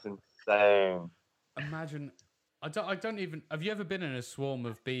that. That's insane. Imagine. I don't even. Have you ever been in a swarm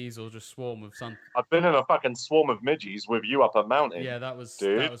of bees or just swarm of something? I've been in a fucking swarm of midgies with you up a mountain. Yeah, that was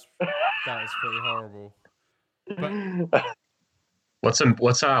dude. that was pretty horrible. But What's a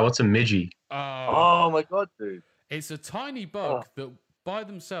midgie? Oh my god, dude. It's a tiny bug that by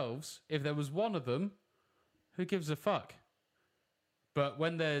themselves, if there was one of them, who gives a fuck? But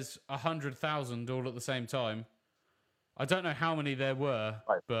when there's 100,000 all at the same time, I don't know how many there were,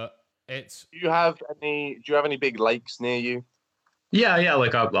 but it's. Do you have any big lakes near you? Yeah,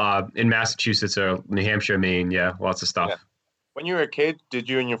 like in Massachusetts or New Hampshire, Maine. Yeah, lots of stuff. Yeah. When you were a kid, did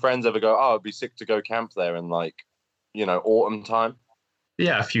you and your friends ever go, "Oh, it'd be sick to go camp there in autumn time"?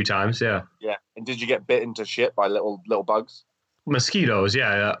 Yeah, a few times. Yeah. Yeah. And did you get bitten to shit by little bugs? Mosquitoes.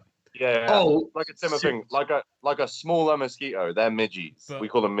 Yeah. Yeah. Oh, like a similar thing, like a smaller mosquito. They're midgies. We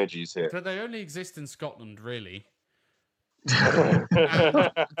call them midgies here. But they only exist in Scotland, really. And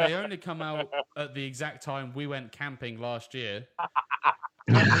they only come out at the exact time we went camping last year.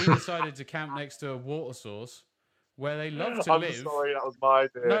 And we decided to camp next to a water source where they love to live. I'm sorry, that was my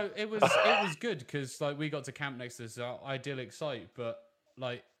idea. No, it was good because we got to camp next to this idyllic site, but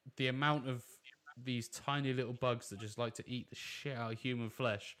the amount of these tiny little bugs that just like to eat the shit out of human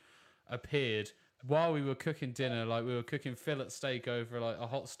flesh appeared while we were cooking dinner. We were cooking fillet steak over a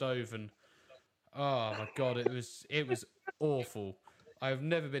hot stove, and oh my god, it was awful. I have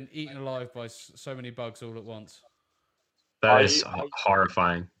never been eaten alive by so many bugs all at once. That is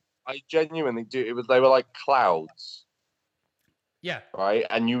horrifying. I genuinely do. They were like clouds. Yeah. Right,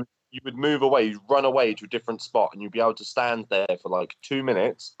 and you would move away, you'd run away to a different spot, and you'd be able to stand there for 2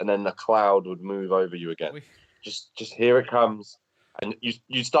 minutes, and then the cloud would move over you again. Just here it comes, and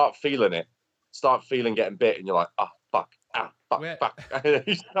you start feeling it, getting bit, and you're like, fuck, fuck.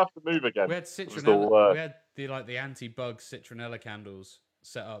 You have to move again. We had citronella. We had the anti-bug citronella candles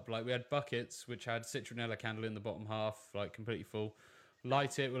set up. We had buckets which had citronella candle in the bottom half, completely full.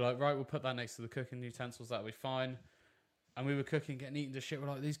 Light it. We're like, right, we'll put that next to the cooking utensils. That'll be fine. And we were cooking, getting eaten to shit. We're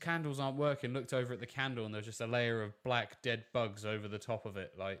like, these candles aren't working. Looked over at the candle, and there was just a layer of black dead bugs over the top of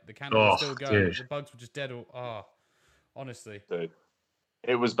it. The candle was still going. Dude. The bugs were just dead. Honestly. Dude,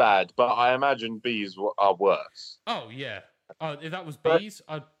 it was bad, but I imagine bees are worse. Oh yeah. Oh, if that was bees,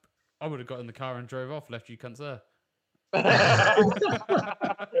 I would have got in the car and drove off. Left you cunts there.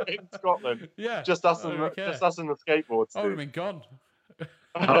 In Scotland. Yeah. Just us and the skateboards. I would have been gone.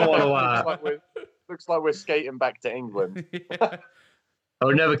 I don't want to. Looks like we're skating back to England. Yeah. I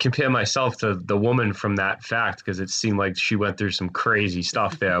would never compare myself to the woman from that fact because it seemed like she went through some crazy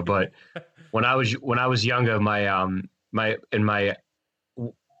stuff there. But when I was younger, my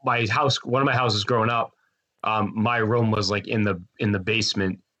house, one of my houses growing up, my room was in the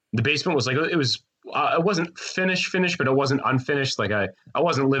basement. The basement was it was. It wasn't finished, but it wasn't unfinished. I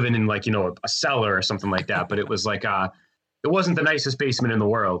wasn't living in a cellar or something like that. But it was it wasn't the nicest basement in the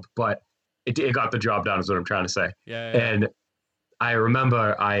world, but it got the job done. Is what I'm trying to say. Yeah. And I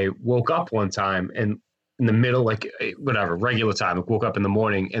remember I woke up one time and in the middle, regular time. I woke up in the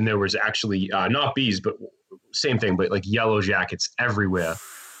morning and there was actually not bees, but same thing, but yellow jackets everywhere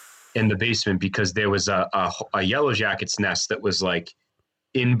in the basement because there was a yellow jackets nest that was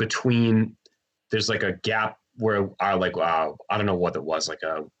in between. There's a gap where I don't know what it was,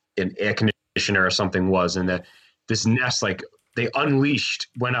 an air conditioner or something was, and this nest they unleashed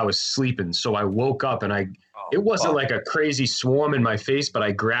when I was sleeping. So I woke up and it wasn't a crazy swarm in my face, but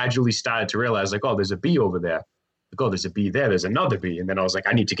I gradually started to realize there's a bee over there. There's a bee there. There's another bee, and then I was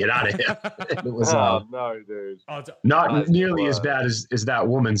I need to get out of here. It was no, dude. Not nearly as bad as that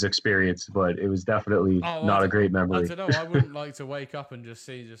woman's experience, but it was definitely not a great memory. I don't know. I wouldn't like to wake up and just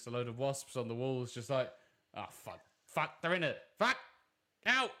see a load of wasps on the walls, just fuck, they're in it. Fuck,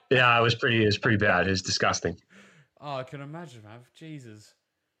 out. Yeah, it was pretty bad. It was disgusting. Oh, I can imagine, man. Jesus,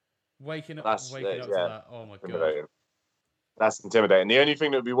 waking up to that. Oh my god, that's intimidating. The only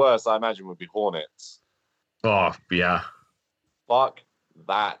thing that would be worse, I imagine, would be hornets. Oh yeah. Fuck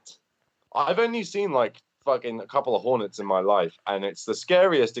that. I've only seen fucking a couple of hornets in my life, and it's the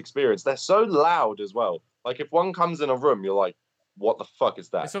scariest experience. They're so loud as well. If one comes in a room, you're like, what the fuck is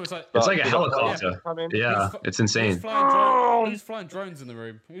that? It's like a helicopter. Yeah, it's insane. Who's flying drones in the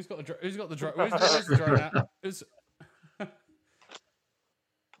room? Who's got the drone? Where's the drone at?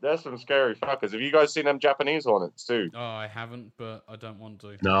 There's some scary fuckers. Have you guys seen them Japanese hornets too? Oh, I haven't, but I don't want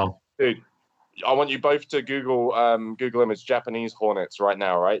to. No. Dude, I want you both to Google image Japanese hornets right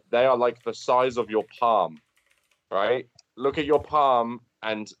now, right? They are like the size of your palm, right? Look at your palm,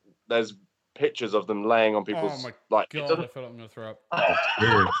 and there's pictures of them laying on people's. Oh my like, it God, I doesn't- feel like I'm gonna throw up. Oh,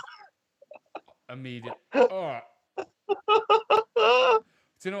 dude. Immediate. Oh.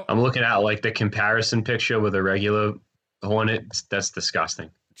 Do you know? I'm looking at like the comparison picture with a regular hornet. That's disgusting.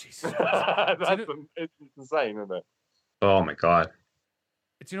 Jesus. it's insane, isn't it? Oh my god.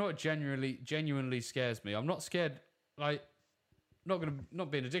 Do you know what genuinely scares me? I'm not scared, like, not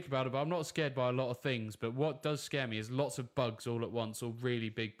being a dick about it, but I'm not scared by a lot of things. But what does scare me is lots of bugs all at once, or really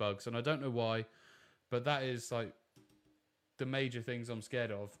big bugs, and I don't know why, but that is like the major things I'm scared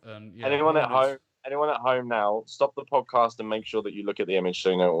of. And yeah, Anyone at hornets- home now, stop the podcast and make sure that you look at the image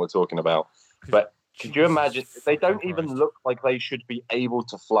so you know what we're talking about. But could you Jesus imagine? They don't fucking even Christ. look like they should be able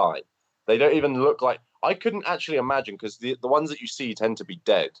to fly. They don't even look like. I couldn't actually imagine, because the ones that you see tend to be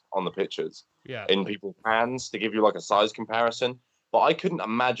dead on the pictures Yeah, in people's hands to give you like a size comparison. But I couldn't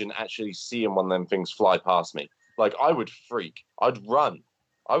imagine actually seeing one of them things fly past me. Like, I would freak. I'd run.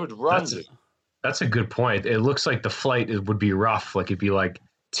 I would run. That's a good point. It looks like the flight would be rough. Like if you like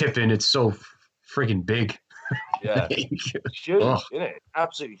tipping, it's so freaking big. Yeah. It's huge, Ugh. isn't it?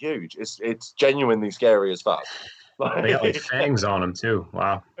 Absolutely huge. It's genuinely scary as fuck. They got like fangs on them too.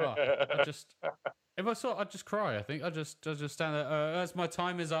 Wow. oh, I just if I saw, I'd just cry. I think I just stand there. As my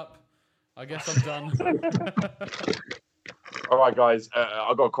time is up, I guess I'm done. All right, guys.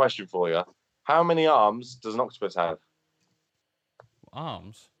 I've got a question for you. How many arms does an octopus have?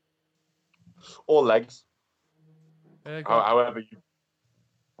 Arms. Or legs? They got-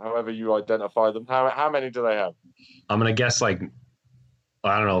 However you identify them. How many do they have? I'm gonna guess like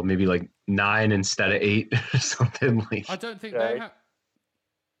I don't know, maybe like 9 instead of 8 or something like. I don't think Okay.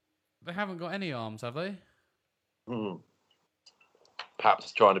 they haven't got any arms, have they? Hmm.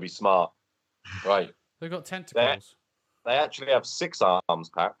 Perhaps trying to be smart. Right. They've got tentacles. They actually have 6 arms,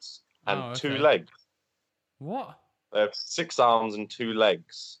 Paps, and Oh, 2 okay. legs. What? They have 6 arms and 2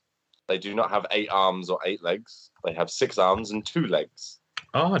 legs. They do not have 8 arms or 8 legs. They have 6 arms and 2 legs.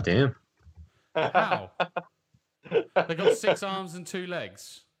 Oh damn. How? They got 6 arms and 2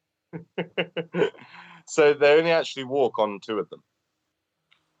 legs. So they only actually walk on 2 of them.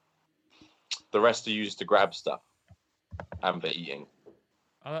 The rest are used to grab stuff and for eating.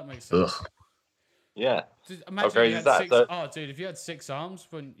 Oh, that makes sense. Ugh. Yeah. Imagine crazy you is had that? 6. So- Oh, dude, if you had 6 arms,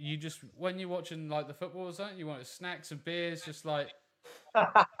 when you're watching like the football or something, you wanted snacks and beers, just like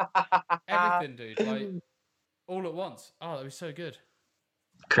everything, dude, like all at once. Oh, that'd be so good.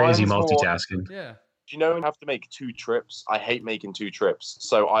 Crazy Mine's more- multitasking. Yeah. Do you know you have to make 2 trips? I hate making 2 trips.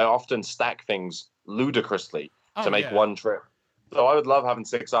 So I often stack things ludicrously Oh, to make yeah. 1 trip. So I would love having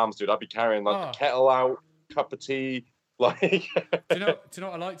 6 arms, dude. I'd be carrying like Oh. the kettle out, cup of tea, like Do you know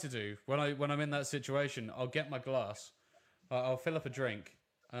what I like to do when I'm in that situation? I'll get my glass, I'll fill up a drink,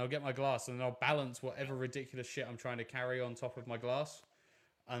 and I'll get my glass, and then I'll balance whatever ridiculous shit I'm trying to carry on top of my glass,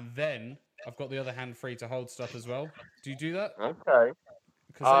 and then I've got the other hand free to hold stuff as well. Do you do that? Okay.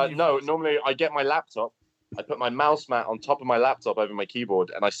 'Cause then you- No, normally I get my laptop, I put my mouse mat on top of my laptop over my keyboard,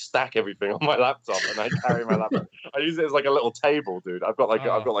 and I stack everything on my laptop, and I carry my laptop. I use it as like a little table, dude. I've got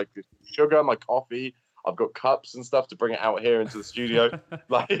like sugar, my coffee. I've got cups and stuff to bring it out here into the studio.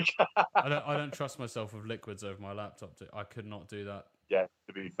 Like, I don't trust myself with liquids over my laptop. I could not do that. yeah.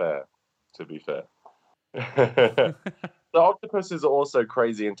 To be fair. The octopuses are also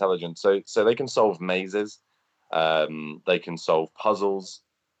crazy intelligent, so they can solve mazes. They can solve puzzles.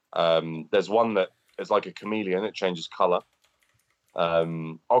 There's one that is like a chameleon; it changes color.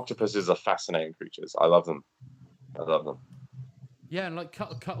 Octopuses are fascinating creatures. I love them. Yeah, and like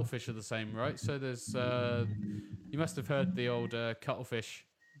cuttlefish are the same, right? So there's you must have heard the old cuttlefish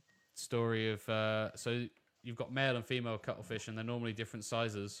story of so you've got male and female cuttlefish, and they're normally different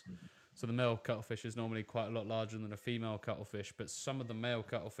sizes. So the male cuttlefish is normally quite a lot larger than a female cuttlefish, but some of the male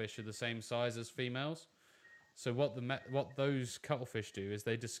cuttlefish are the same size as females. So what those cuttlefish do is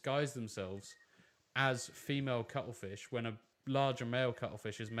they disguise themselves as female cuttlefish when a larger male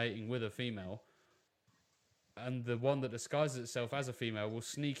cuttlefish is mating with a female, and the one that disguises itself as a female will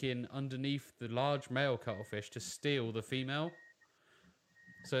sneak in underneath the large male cuttlefish to steal the female.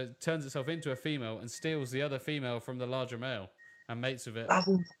 So it turns itself into a female and steals the other female from the larger male and mates with it That's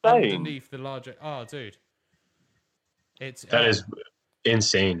insane. underneath the larger. Oh, dude, That is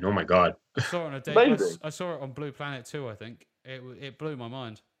insane. Oh my god. I saw it on a date. Amazing. I saw it on Blue Planet 2, I think. It blew my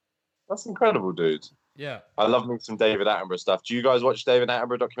mind. That's incredible, dude. Yeah. I love me some David Attenborough stuff. Do you guys watch David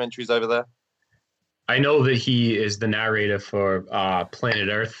Attenborough documentaries over there? I know that he is the narrator for Planet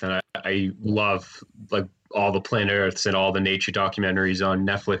Earth, and I love like all the Planet Earths and all the nature documentaries on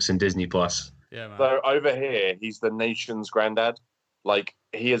Netflix and Disney Plus. Yeah, man. So over here, he's the nation's granddad. Like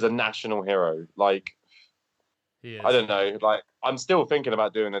he is a national hero. Like He is. I don't know. Like I'm still thinking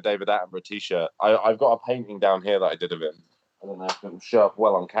about doing a David Attenborough T-shirt. I've got a painting down here that I did of him. I don't know if it'll show up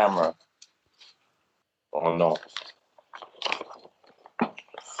well on camera or not.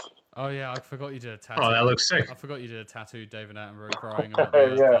 Oh yeah, I forgot you did a tattoo. Oh, that looks sick. I forgot you did a tattoo, David Attenborough crying about the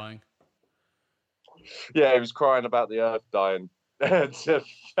Earth dying. Yeah, he was crying about the Earth dying.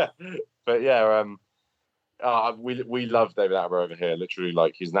 But yeah, we love David Attenborough over here. Literally,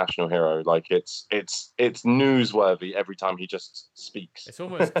 like he's national hero. Like it's newsworthy every time he just speaks. It's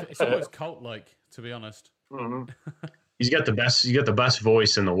almost cult like, to be honest. Mhm. He's got the best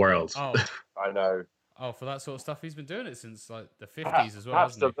voice in the world. Oh, I know. oh, for that sort of stuff, he's been doing it since like the 50s as well,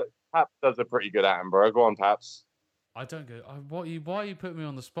 Paps hasn't he? Paps does a pretty good Attenborough. Go on, Paps. I don't go. Why are you putting me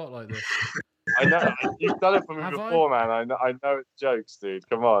on the spot like this? I know you've done it for me Have before, man. I know it's jokes, dude.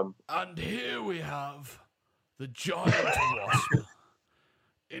 Come on. And here we have the giant wasp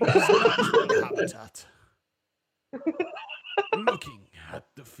in his natural habitat, looking at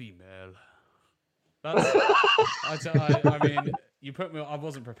the female. That's, I mean, you put me. I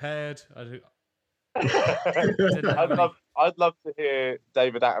wasn't prepared. I'd love to hear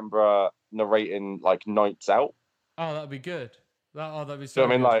David Attenborough narrating like Nights Out. Oh, that'd be good. That'd be So so. I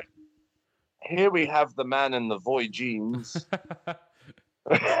mean, good. like, here we have the man in the void jeans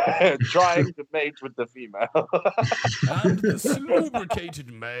trying to mate with the female. And this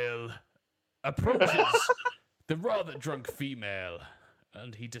lubricated male approaches the rather drunk female,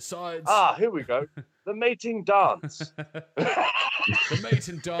 and he decides. Here we go. The mating dance. The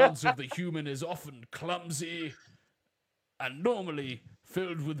mating dance of the human is often clumsy and normally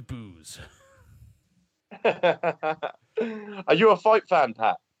filled with booze. Are you a fight fan,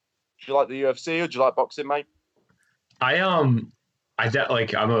 Pat? Do you like the UFC or do you like boxing, mate? I'm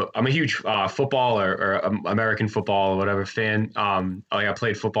a huge football or American football or whatever fan. I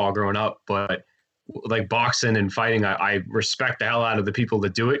played football growing up, but like boxing and fighting, I respect the hell out of the people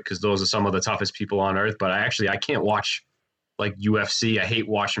that do it because those are some of the toughest people on earth. But I can't watch like UFC. I hate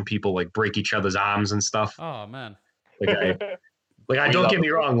watching people like break each other's arms and stuff. Oh man! Don't get me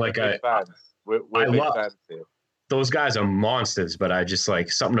wrong. Like we're big fans here. Those guys are monsters, but I just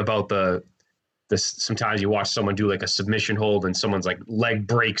like something about this. Sometimes you watch someone do like a submission hold and someone's like leg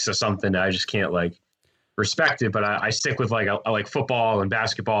breaks or something. I just can't like respect it. But I stick with I like football and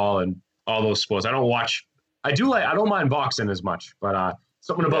basketball and all those sports. I don't mind boxing as much, but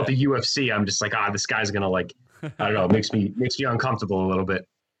something about the UFC, I'm just like, this guy's gonna like, I don't know, makes me uncomfortable a little bit.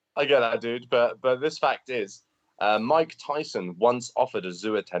 I get that, dude. But this fact is, Mike Tyson once offered a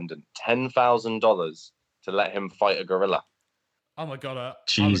zoo attendant $10,000 to let him fight a gorilla. Oh my god! I would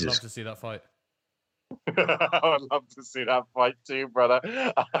Jesus. love to see that fight. I would love to see that fight too, brother.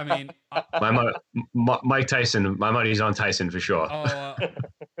 I mean, Mike Tyson, my money's on Tyson for sure.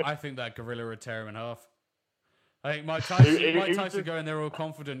 I think that gorilla would tear him in half. I think Mike Tyson go in there all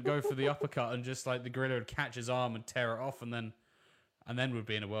confident, go for the uppercut, and just like the gorilla would catch his arm and tear it off, and then would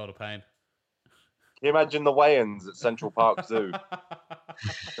be in a world of pain. Can you imagine the weigh-ins at Central Park Zoo? You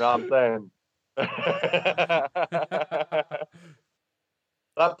know what I'm saying?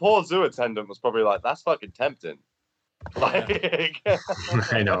 That poor zoo attendant was probably like, "That's fucking tempting." Like,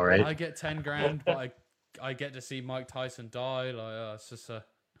 I know, right? I get 10 grand, but I get to see Mike Tyson die. Like, it's just a.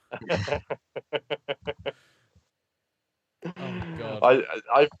 Oh god.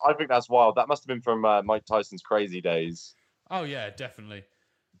 I think that's wild. That must have been from Mike Tyson's crazy days. Oh yeah, definitely.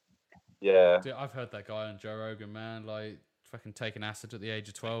 Yeah. Dude, I've heard that guy on Joe Rogan, man. Like fucking taking acid at the age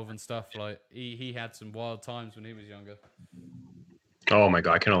of 12 and stuff. Like he had some wild times when he was younger. Oh my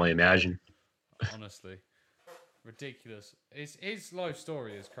god, I can only imagine. Honestly, ridiculous. His life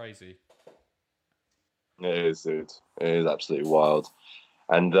story is crazy. It is, dude. It is absolutely wild.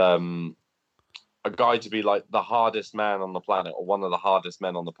 And a guy to be like the hardest man on the planet, or one of the hardest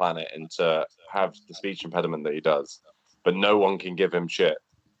men on the planet, and to have the speech impediment that he does, but no one can give him shit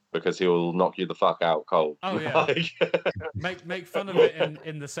because he will knock you the fuck out cold. Oh yeah. Make fun of it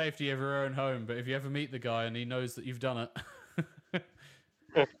in the safety of your own home, but if you ever meet the guy and he knows that you've done it,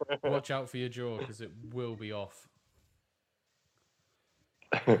 watch out for your jaw because it will be off.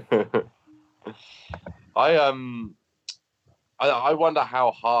 I wonder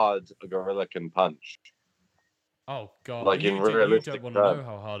how hard a gorilla can punch. Oh god! Like you in don't realistic want to know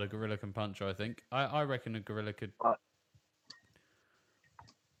how hard a gorilla can punch. I think I reckon a gorilla could.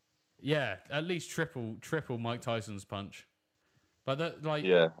 Yeah, at least triple Mike Tyson's punch. But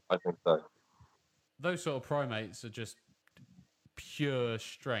yeah, I think so. Those sort of primates are just pure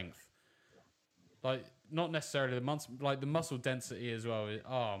strength. Like not necessarily the muscle density as well.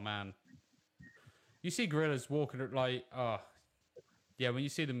 Oh man, You see gorillas walking like, yeah, when you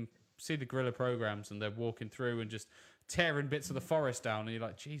see the gorilla programs and they're walking through and just tearing bits of the forest down, and you're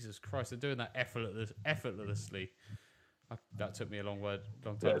like, Jesus Christ, they're doing that effortlessly. That took me a long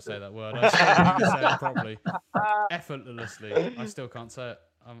time to say that word. I still can't even say it properly. Effortlessly. I still can't say it.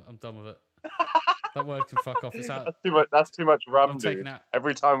 I'm done with it. That word can fuck off. It's out. That's too much rum, I'm dude. taking out.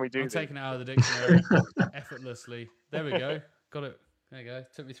 Every time we do I'm this. taking it out of the dictionary. Effortlessly. There we go. Got it. There you go.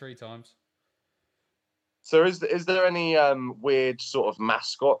 Took me 3 times. So is there any weird sort of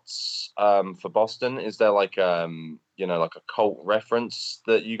mascots for Boston? Is there like like a cult reference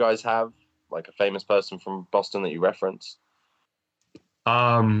that you guys have? Like a famous person from Boston that you reference?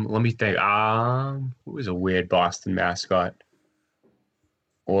 Let me think. Who was a weird Boston mascot?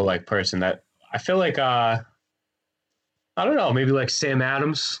 Or like person that I feel like I don't know, maybe like Sam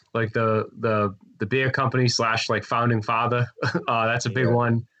Adams, like the beer company / like founding father. That's a big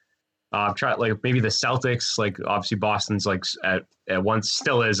one. Try like maybe the Celtics, like obviously Boston's like at once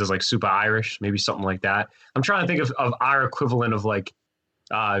still is like super Irish, maybe something like that. I'm trying to think of our equivalent of like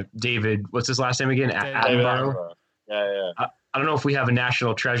David, what's his last name again? David Attenborough. Yeah. I don't know if we have a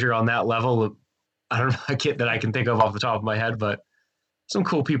national treasure on that level. I don't know, a kid that I can think of off the top of my head, but some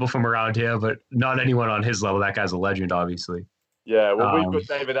cool people from around here, but not anyone on his level. That guy's a legend, obviously. Yeah, well, we've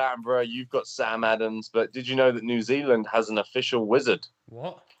got David Attenborough, you've got Sam Adams, but did you know that New Zealand has an official wizard?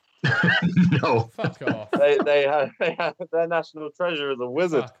 What? No. Fuck off. They have their national treasure is a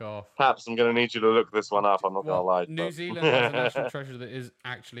wizard. Fuck off. Perhaps I'm going to need you to look this one up. I'm not going to lie. New Zealand has a national treasure that is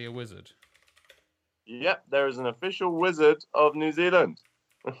actually a wizard. Yep, there is an official wizard of New Zealand.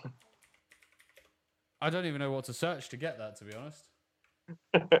 Oh, I don't even know what to search to get that, to be honest.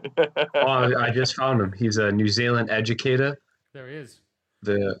 I just found him. He's a New Zealand educator. There he is.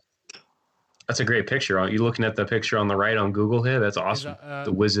 That's a great picture. Are you looking at the picture on the right on Google here? That's awesome. That,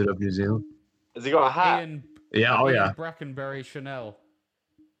 the Wizard of New Zealand. Has he got a hat? Ian Brackenbury Chanel.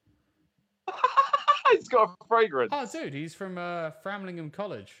 He's got a fragrance. Oh, dude, he's from Framlingham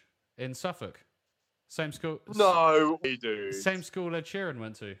College in Suffolk. Same school. No, dude. Same school Ed Sheeran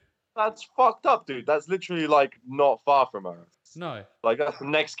went to. That's fucked up, dude. That's literally like not far from us. No. Like that's the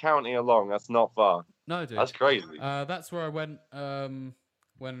next county along. That's not far. No, dude. That's crazy. That's where I went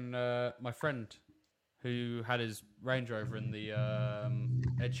when my friend, who had his Range Rover in the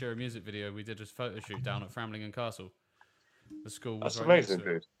Ed Sheeran music video, we did his photo shoot down at Framlingham Castle. The school was That's right amazing, next to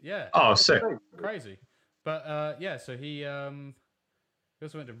it. dude. Yeah. Oh, sick. Crazy. But yeah, so he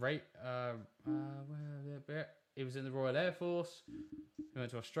also went to he was in the Royal Air Force. He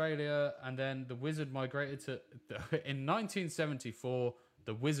went to Australia, and then the Wizard migrated to in 1974.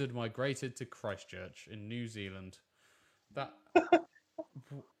 The Wizard migrated to Christchurch in New Zealand.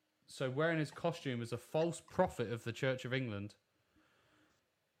 So wearing his costume as a false prophet of the Church of England.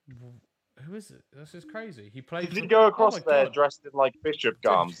 Who is it? This is crazy. He played. Did he go across there dressed in like bishop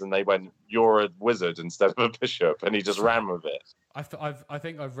garms, and they went, "You're a wizard" instead of a bishop, and he just ran with it? I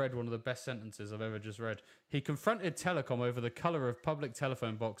think I've read one of the best sentences I've ever just read. He confronted Telecom over the colour of public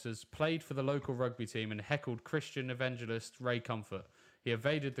telephone boxes, played for the local rugby team, and heckled Christian evangelist Ray Comfort. He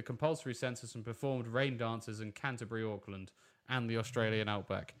evaded the compulsory census and performed rain dances in Canterbury, Auckland, and the Australian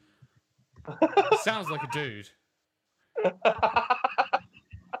outback. Sounds like a dude.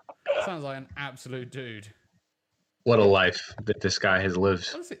 Sounds like an absolute dude. What a life that this guy has lived.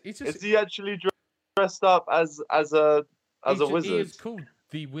 Honestly, is he actually dressed up as a wizard? He is called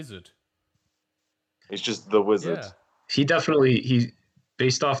the Wizard. He's just the wizard. Yeah. He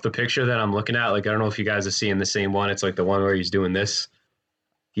based off the picture that I'm looking at, like I don't know if you guys are seeing the same one. It's like the one where he's doing this.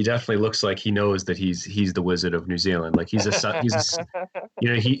 He definitely looks like he knows that he's the Wizard of New Zealand. Like he's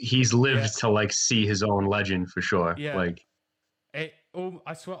lived to like see his own legend for sure. Yeah. Like I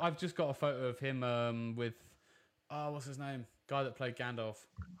swear I've just got a photo of him with what's his name? Guy that played Gandalf.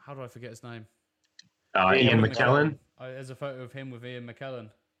 How do I forget his name? Ian McKellen. There's a photo of him with Ian McKellen,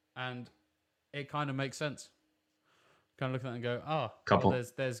 and it kind of makes sense. Kind of look at that and go, well,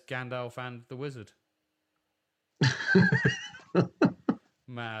 there's Gandalf and the Wizard.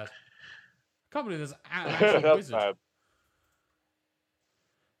 Mad. I can't believe there's an actual wizard. Mad.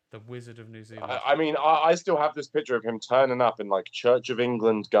 The Wizard of New Zealand. I mean, I still have this picture of him turning up in like Church of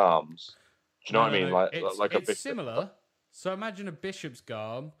England garms. Do you know what I mean? Like it's similar. So imagine a bishop's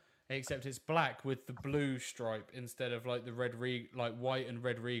garb, except it's black with the blue stripe instead of like the like white and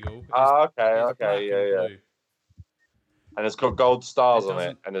red regal. Okay, yeah. And it's got gold stars on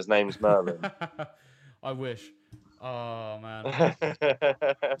it, and his name's Merlin. I wish. Oh man,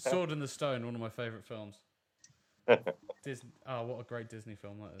 Sword in the Stone, one of my favorite films. Disney. Oh, what a great Disney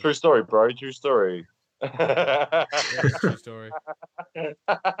film that is. True story, bro. True story. It is a true story.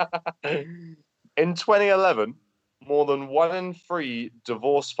 In In 2011, more than 1 in 3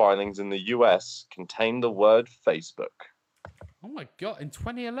 divorce filings in the US contained the word Facebook. Oh my god! In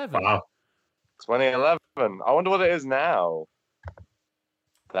 2011. Wow. 2011. I wonder what it is now.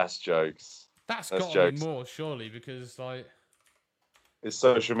 That's jokes. That's That's got to be jokes. more, surely, because like Is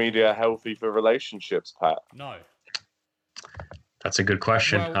social media healthy for relationships, Pat? no. That's a good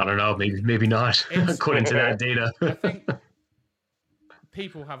question. Well, I don't know. Maybe not, it's- according to that data. I think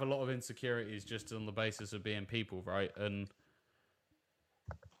people have a lot of insecurities just on the basis of being people, right? And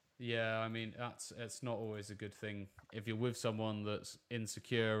yeah, I mean it's not always a good thing if you're with someone that's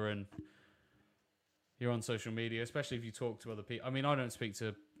insecure and you're on social media, especially if you talk to other people. I mean, I don't speak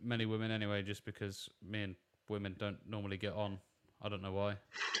to many women anyway, just because me and women don't normally get on. I don't know why.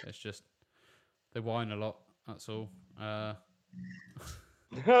 It's just they whine a lot. That's all.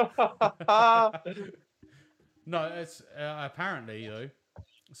 No, it's apparently though.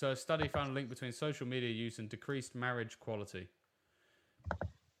 So a study found a link between social media use and decreased marriage quality.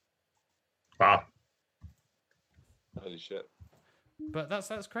 Wow. Holy shit. But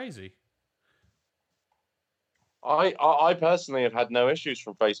that's crazy. I personally have had no issues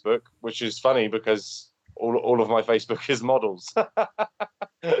from Facebook, which is funny because all of my Facebook is models.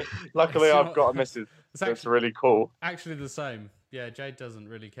 Luckily, It's I've not- got a missus It's that's actually, really cool. actually the same. Yeah, Jade doesn't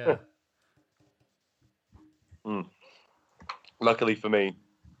really care. Luckily for me,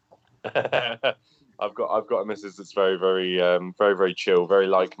 I've got a missus that's very very chill, very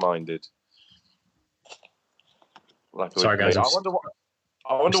like-minded. Luckily Sorry, for guys, me. I'm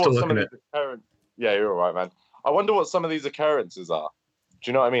I wonder still what some of looking these occurrences. Yeah, you're all right, man. I wonder what some of these occurrences are.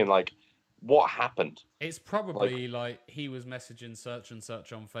 Do you know what I mean? Like, what happened? It's probably like he was messaging such and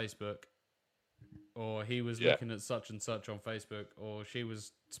such on Facebook, or he was Yeah. looking at such and such on Facebook, or she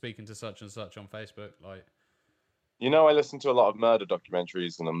was speaking to such and such on Facebook. Like, You know, I listen to a lot of murder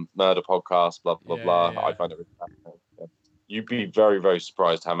documentaries and a murder podcast, blah blah Yeah, blah. yeah, I yeah. find it really fascinating. Yeah. You'd be very very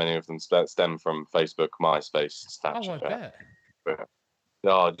surprised how many of them stem from Facebook, MySpace, oh, I Snapchat. bet.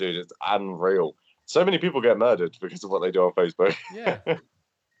 Oh, dude, it's unreal. So many people get murdered because of what they do on Facebook. Yeah,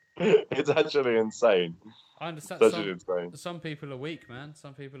 It's actually insane. I understand. Such an insane. Some people are weak, man.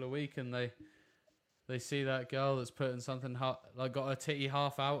 Some people are weak, and they see that girl that's putting something like got her titty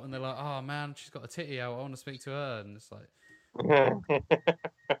half out, and they're like, "Oh man, she's got a titty out. I want to speak to her." And it's like,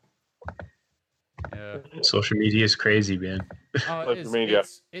 yeah, Social media is crazy, man. oh, Social it is. media.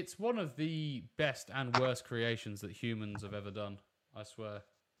 It's one of the best and worst creations that humans have ever done. I swear.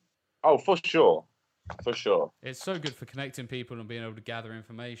 Oh, for sure, for sure. It's so good for connecting people and being able to gather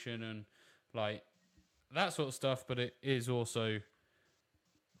information and like that sort of stuff, but it is also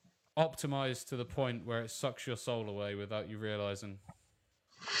optimized to the point where it sucks your soul away without you realizing.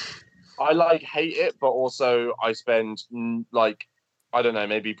 I like hate it, but also I spend like I don't know,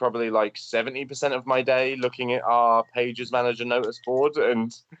 maybe probably like 70% of my day looking at our Pages Manager notice board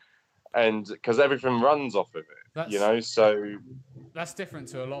and because everything runs off of it, you know. So That's different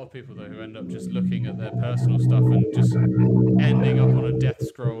to a lot of people though, who end up just looking at their personal stuff and just ending up on a death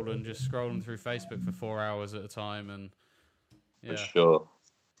scroll and just scrolling through Facebook for 4 hours at a time. And for yeah, sure.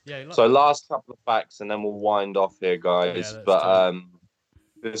 yeah. So last couple of facts, and then we'll wind off here, guys. Yeah, but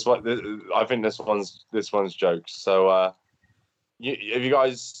this one, I think this one's jokes. So, have you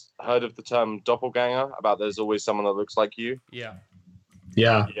guys heard of the term doppelganger? About there's always someone that looks like you. Yeah.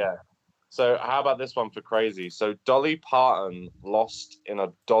 Yeah. Yeah. So how about this one for crazy? So Dolly Parton lost in a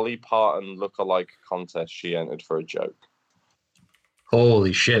Dolly Parton lookalike contest she entered for a joke.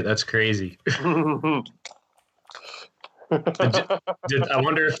 Holy shit, that's crazy. I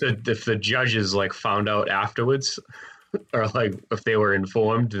wonder if the judges like found out afterwards, or like if they were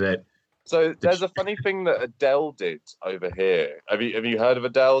informed that. So there's a funny thing that Adele did over here. Have you heard of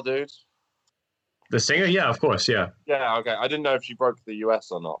Adele, dude? The singer, yeah, of course, yeah. Yeah, okay. I didn't know if she broke the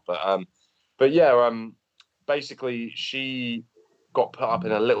US or not, but yeah, basically she got put up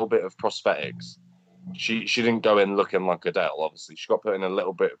in a little bit of prosthetics. She didn't go in looking like Adele, obviously. She got put in a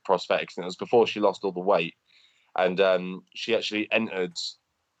little bit of prosthetics, and it was before she lost all the weight. And she actually entered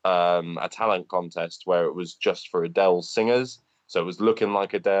a talent contest where it was just for Adele singers. So it was looking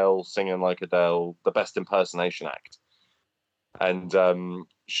like Adele, singing like Adele, the best impersonation act. And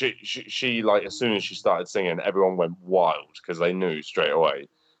she like as soon as she started singing, everyone went wild because they knew straight away,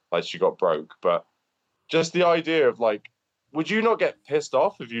 like she got broke. But just the idea of like, would you not get pissed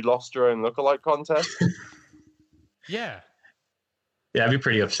off if you lost your own lookalike contest? Yeah. Yeah, I'd be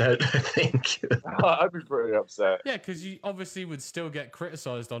pretty upset, I think. I'd be pretty upset. Yeah, because you obviously would still get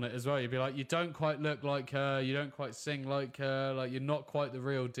criticised on it as well. You'd be like, you don't quite look like her, you don't quite sing like her, like you're not quite the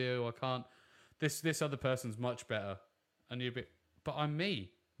real deal. I can't. This other person's much better, and you'd be, but I'm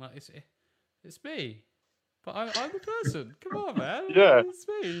me. Like It's me. But I'm the person. Come on, man. Yeah. It's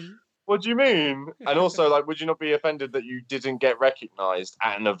me. What do you mean? And also, like, would you not be offended that you didn't get recognised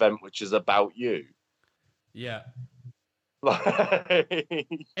at an event which is about you? Yeah. Like,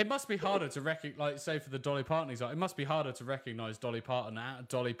 It must be harder to recognize, like, say for the Dolly Parton example, it must be harder to recognize Dolly Parton at a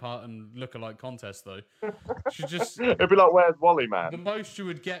Dolly Parton lookalike contest, though. She just, it'd be like, where's Wally, the man? most you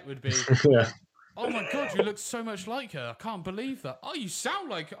would get would be, Yeah. oh my god, you look so much like her. I can't believe that. Oh, you sound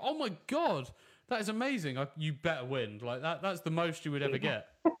like her. Oh my god, that is amazing. You better win. Like that's the most you would ever get.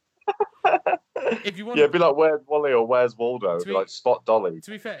 If you want, Yeah, it'd be like, where's Wally or where's Waldo? It'd be be- like, spot Dolly.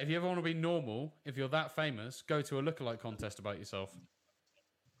 to be fair, if you ever want to be normal, if you're that famous, go to a lookalike contest about yourself.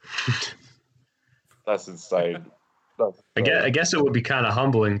 That's insane. That's I guess it would be kind of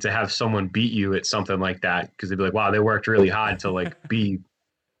humbling to have someone beat you at something like that because they'd be like, wow, they worked really hard to like be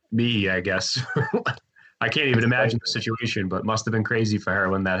me, I guess. I can't even imagine the situation, but must have been crazy for her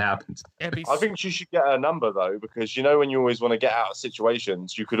when that happened. It'd be I think she should get her number though, because you know when you always want to get out of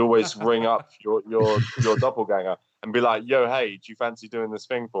situations, you could always ring up your doppelganger and be like, "Yo, hey, do you fancy doing this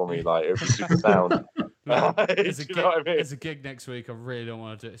thing for me?" Like it would be super sound. There's Do a, you know what I mean? there's a gig next week. I really don't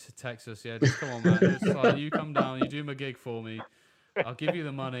want to do it. It's in Texas. Yeah, just come on, man. It's like, you come down, you do my gig for me. I'll give you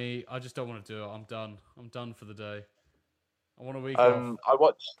the money. I just don't want to do it. I'm done. I'm done for the day. I want a week off.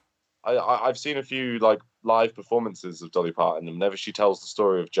 I've seen a few like live performances of Dolly Parton, and whenever she tells the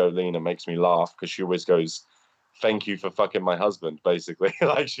story of Jolene, it makes me laugh because she always goes, "Thank you for fucking my husband," basically.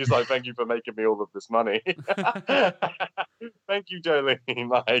 Like she's like, "Thank you for making me all of this money." Thank you, Jolene.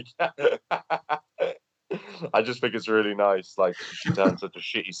 Like, I just think it's really nice. Like she turned such a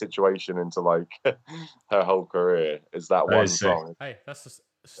shitty situation into like her whole career. Is that That one is sick. song? Hey, that's the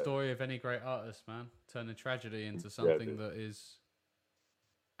story of any great artist, man. Turning tragedy into something dude. that is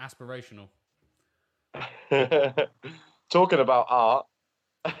aspirational. Talking about art,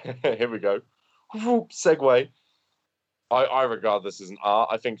 here we go. Whoop, segue. I regard this as an art.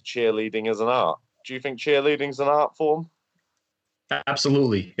 I think cheerleading is an art. Do you think cheerleading's an art form?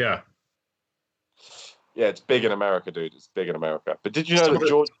 Absolutely, yeah. Yeah, it's big in America, dude. It's big in America. But did you know that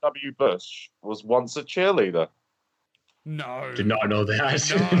George W. Bush was once a cheerleader? No. Did not know that.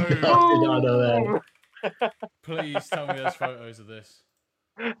 No. Did not know that. Please tell me there's photos of this.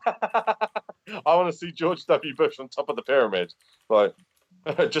 I want to see George W. Bush on top of the pyramid, like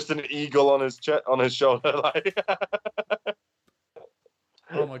just an eagle on his on his shoulder. Like,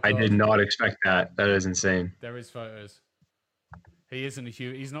 Oh my god. I did not expect that. That is insane. There is photos. He isn't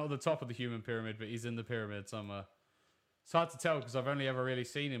he's not at the top of the human pyramid, but he's in the pyramid somewhere. It's hard to tell because I've only ever really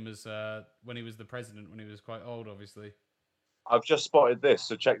seen him as when he was the president, when he was quite old, obviously. I've just spotted this,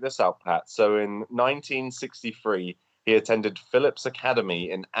 so check this out, Pat. So in 1963, he attended Phillips Academy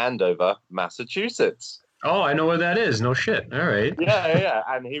in Andover, Massachusetts. Oh, I know where that is. No shit. All right. Yeah,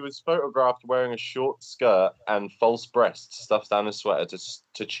 and he was photographed wearing a short skirt and false breasts stuffed down his sweater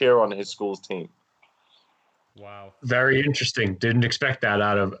to cheer on his school's team. Wow. Very interesting. Didn't expect that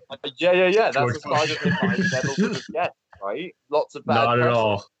out of Yeah. That's George the side of it I never would have guessed, right? Lots of bad not at press.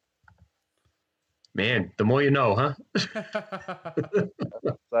 all. Man, the more you know, huh?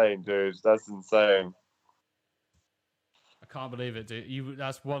 Insane, dude. That's insane. I can't believe it, dude.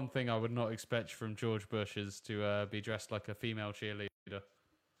 That's one thing I would not expect from George Bush is to be dressed like a female cheerleader.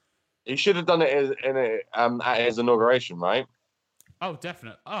 He should have done it at his inauguration, right? Oh,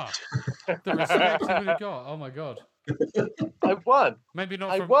 definite. The respect he would have got. Oh my god. I won. Maybe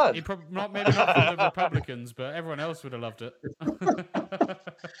not I from won. maybe not from the Republicans, but everyone else would have loved it.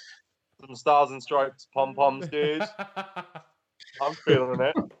 Some stars and stripes pom poms, dude. I'm feeling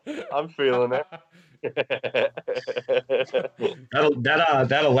it. I'm feeling it.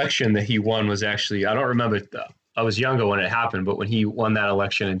 That election that he won was actually, I don't remember. I was younger when it happened, but when he won that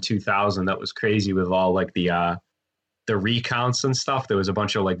election in 2000, that was crazy with all like the recounts and stuff. There was a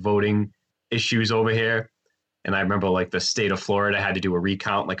bunch of like voting issues over here. And I remember like the state of Florida had to do a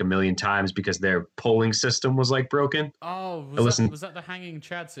recount like 1 million times because their polling system was like broken. Oh, was that the hanging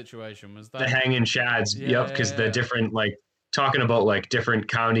Chad situation? Was that the hanging Chads? Yeah, Yep, because yeah. the different like talking about like different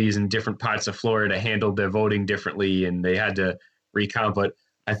counties and different parts of Florida handled their voting differently, and they had to recount. But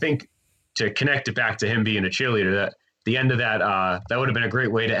I think to connect it back to him being a cheerleader, that the end of that that would have been a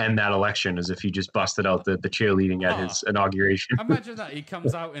great way to end that election, as if he just busted out the cheerleading at his inauguration. Imagine that he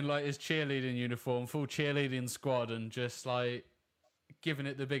comes out in like his cheerleading uniform, full cheerleading squad, and just like giving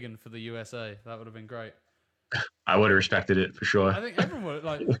it the big one for the USA. That would have been great. I would have respected it for sure. I think everyone would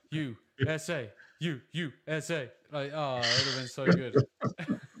like USA, USA. Like, oh, it would have been so good.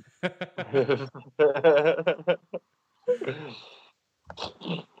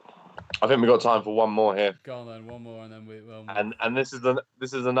 I think we got time for one more here, Go on then, one more, and then we will. and this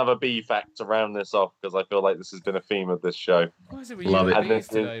is another bee fact to round this off because I feel like this has been a theme of this show. Why is it with Love you it. and the bees And this is-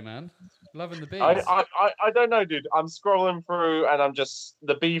 today, man? Loving the bees. I don't know, dude. I'm scrolling through, and I'm just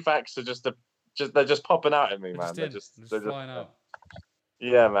the bee facts are just they're just popping out at me, man. They're just flying out.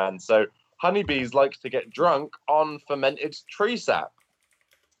 Yeah, man. So honeybees like to get drunk on fermented tree sap.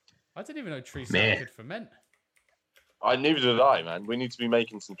 I didn't even know tree sap Man. could ferment. Neither did I, man. We need to be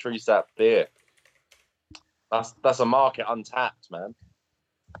making some tree sap beer. That's a market untapped, man.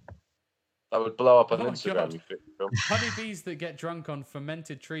 That would blow up on Oh, Instagram. God. You think, Phil? Honeybees that get drunk on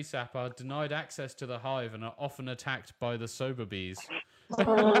fermented tree sap are denied access to the hive and are often attacked by the sober bees.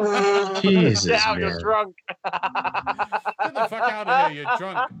 Jesus, Get out, man. you're drunk. Get the fuck out of here, you're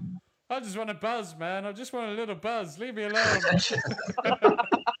drunk. I just want a buzz, man. I just want a little buzz. Leave me alone.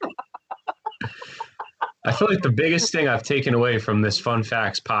 I feel like the biggest thing I've taken away from this fun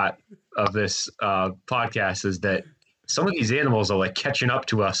facts pot of this podcast is that some of these animals are like catching up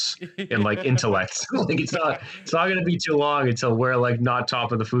to us in like intellect. Like it's not going to be too long until we're like not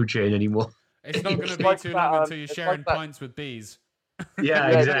top of the food chain anymore. It's not going to be like too that, long until you're it's sharing like that. pints with bees. Yeah,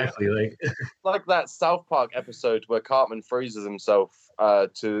 Yeah, exactly. Like Like that South Park episode where Cartman freezes himself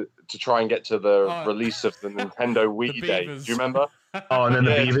to try and get to the Oh. release of the Nintendo Wii Day. Do beavers. you remember? oh, and then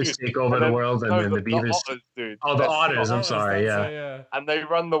the Yeah, beavers dude. take over And the then- world, and No, then the beavers. otters, dude. Oh, the They're otters. I'm Otters, sorry. that's Yeah. and they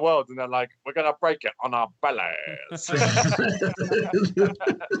run the world, and they're like, "We're gonna break it on our bellies."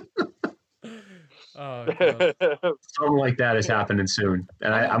 Oh, God. Something like that is happening soon,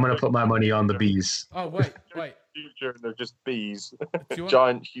 and I'm going to put my money on the bees. Oh, wait. Future, and they're just bees, Do you want,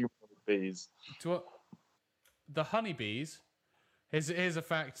 giant human bees. do you want the honeybees? Here's a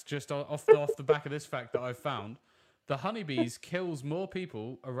fact just off the back of this fact that I've found. The honeybees kills more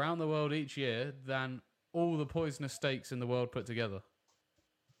people around the world each year than all the poisonous snakes in the world put together.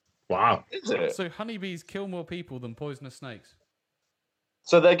 Wow. Is it? So honeybees kill more people than poisonous snakes.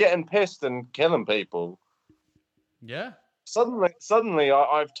 So they're getting pissed and killing people. Yeah. Suddenly,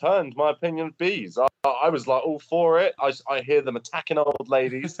 I've turned my opinion of bees. I was like all for it. I hear them attacking old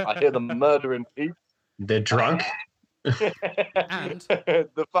ladies. I hear them murdering people. They're drunk. And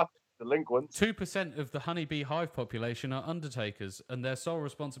the fucking delinquents. 2% of the honeybee hive population are undertakers, and their sole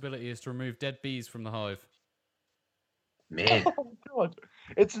responsibility is to remove dead bees from the hive. Man. Oh god,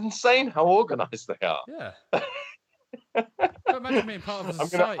 it's insane how organized they are. Yeah. But imagine being part of a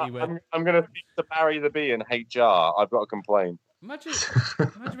society where I'm gonna speak to Barry the Bee in HR. I've got to complain. imagine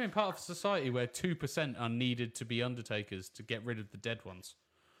being part of a society where 2% are needed to be undertakers to get rid of the dead ones.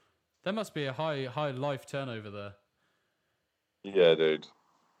 There must be a high life turnover there. Yeah, dude.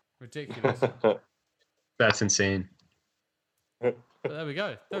 Ridiculous. That's insane. But there we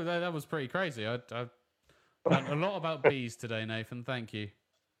go. That was pretty crazy. I learned a lot about bees today, Nathan. Thank you.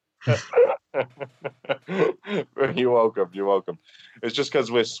 You're welcome. You're welcome. It's just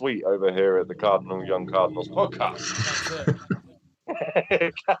because we're sweet over here at the Young Cardinals podcast. That's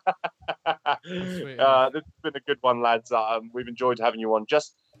it. Sweet. This has been a good one, lads. We've enjoyed having you on.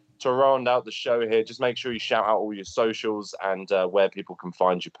 Just to round out the show here, just make sure you shout out all your socials and where people can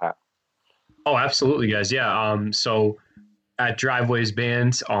find you, Pat. Oh, absolutely, guys. Yeah. So at Driveways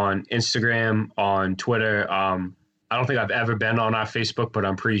Band on Instagram, on Twitter. I don't think I've ever been on our Facebook, but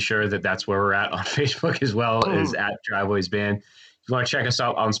I'm pretty sure that that's where we're at on Facebook as well, is at Driveways Band. If you want to check us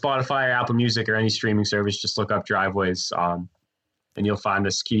out on Spotify or Apple Music or any streaming service, just look up Driveways, and you'll find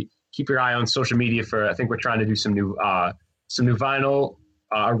us. Keep your eye on social media for. I think we're trying to do some new vinyl,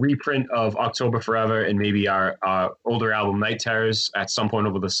 a reprint of October Forever, and maybe our older album Night Terrors at some point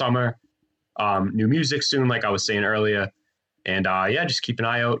over the summer. New music soon, like I was saying earlier, and yeah, just keep an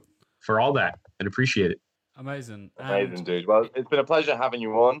eye out for all that. I'd appreciate it. Amazing. Amazing, dude. Well, it's been a pleasure having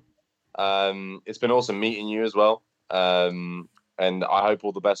you on. It's been awesome meeting you as well. And I hope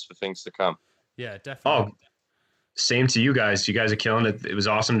all the best for things to come. Yeah, definitely. Oh, same to you guys. You guys are killing it. It was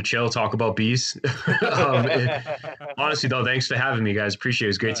awesome to chill, talk about bees. Honestly, though, thanks for having me, guys. Appreciate it.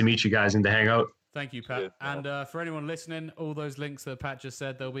 It was great to meet you guys and to hang out. Thank you, Pat. Cheers, man. And for anyone listening, all those links that Pat just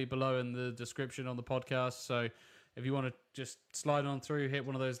said, they'll be below in the description on the podcast. So if you want to just slide on through, hit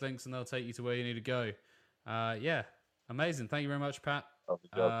one of those links and they'll take you to where you need to go. Yeah, amazing. Thank you very much, Pat.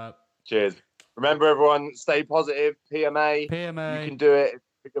 Cheers. Remember, everyone, stay positive. PMA. PMA. You can do it.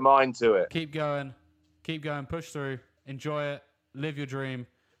 Put your mind to it. Keep going, push through, enjoy it, live your dream,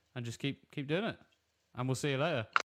 and just keep doing it. And we'll see you later.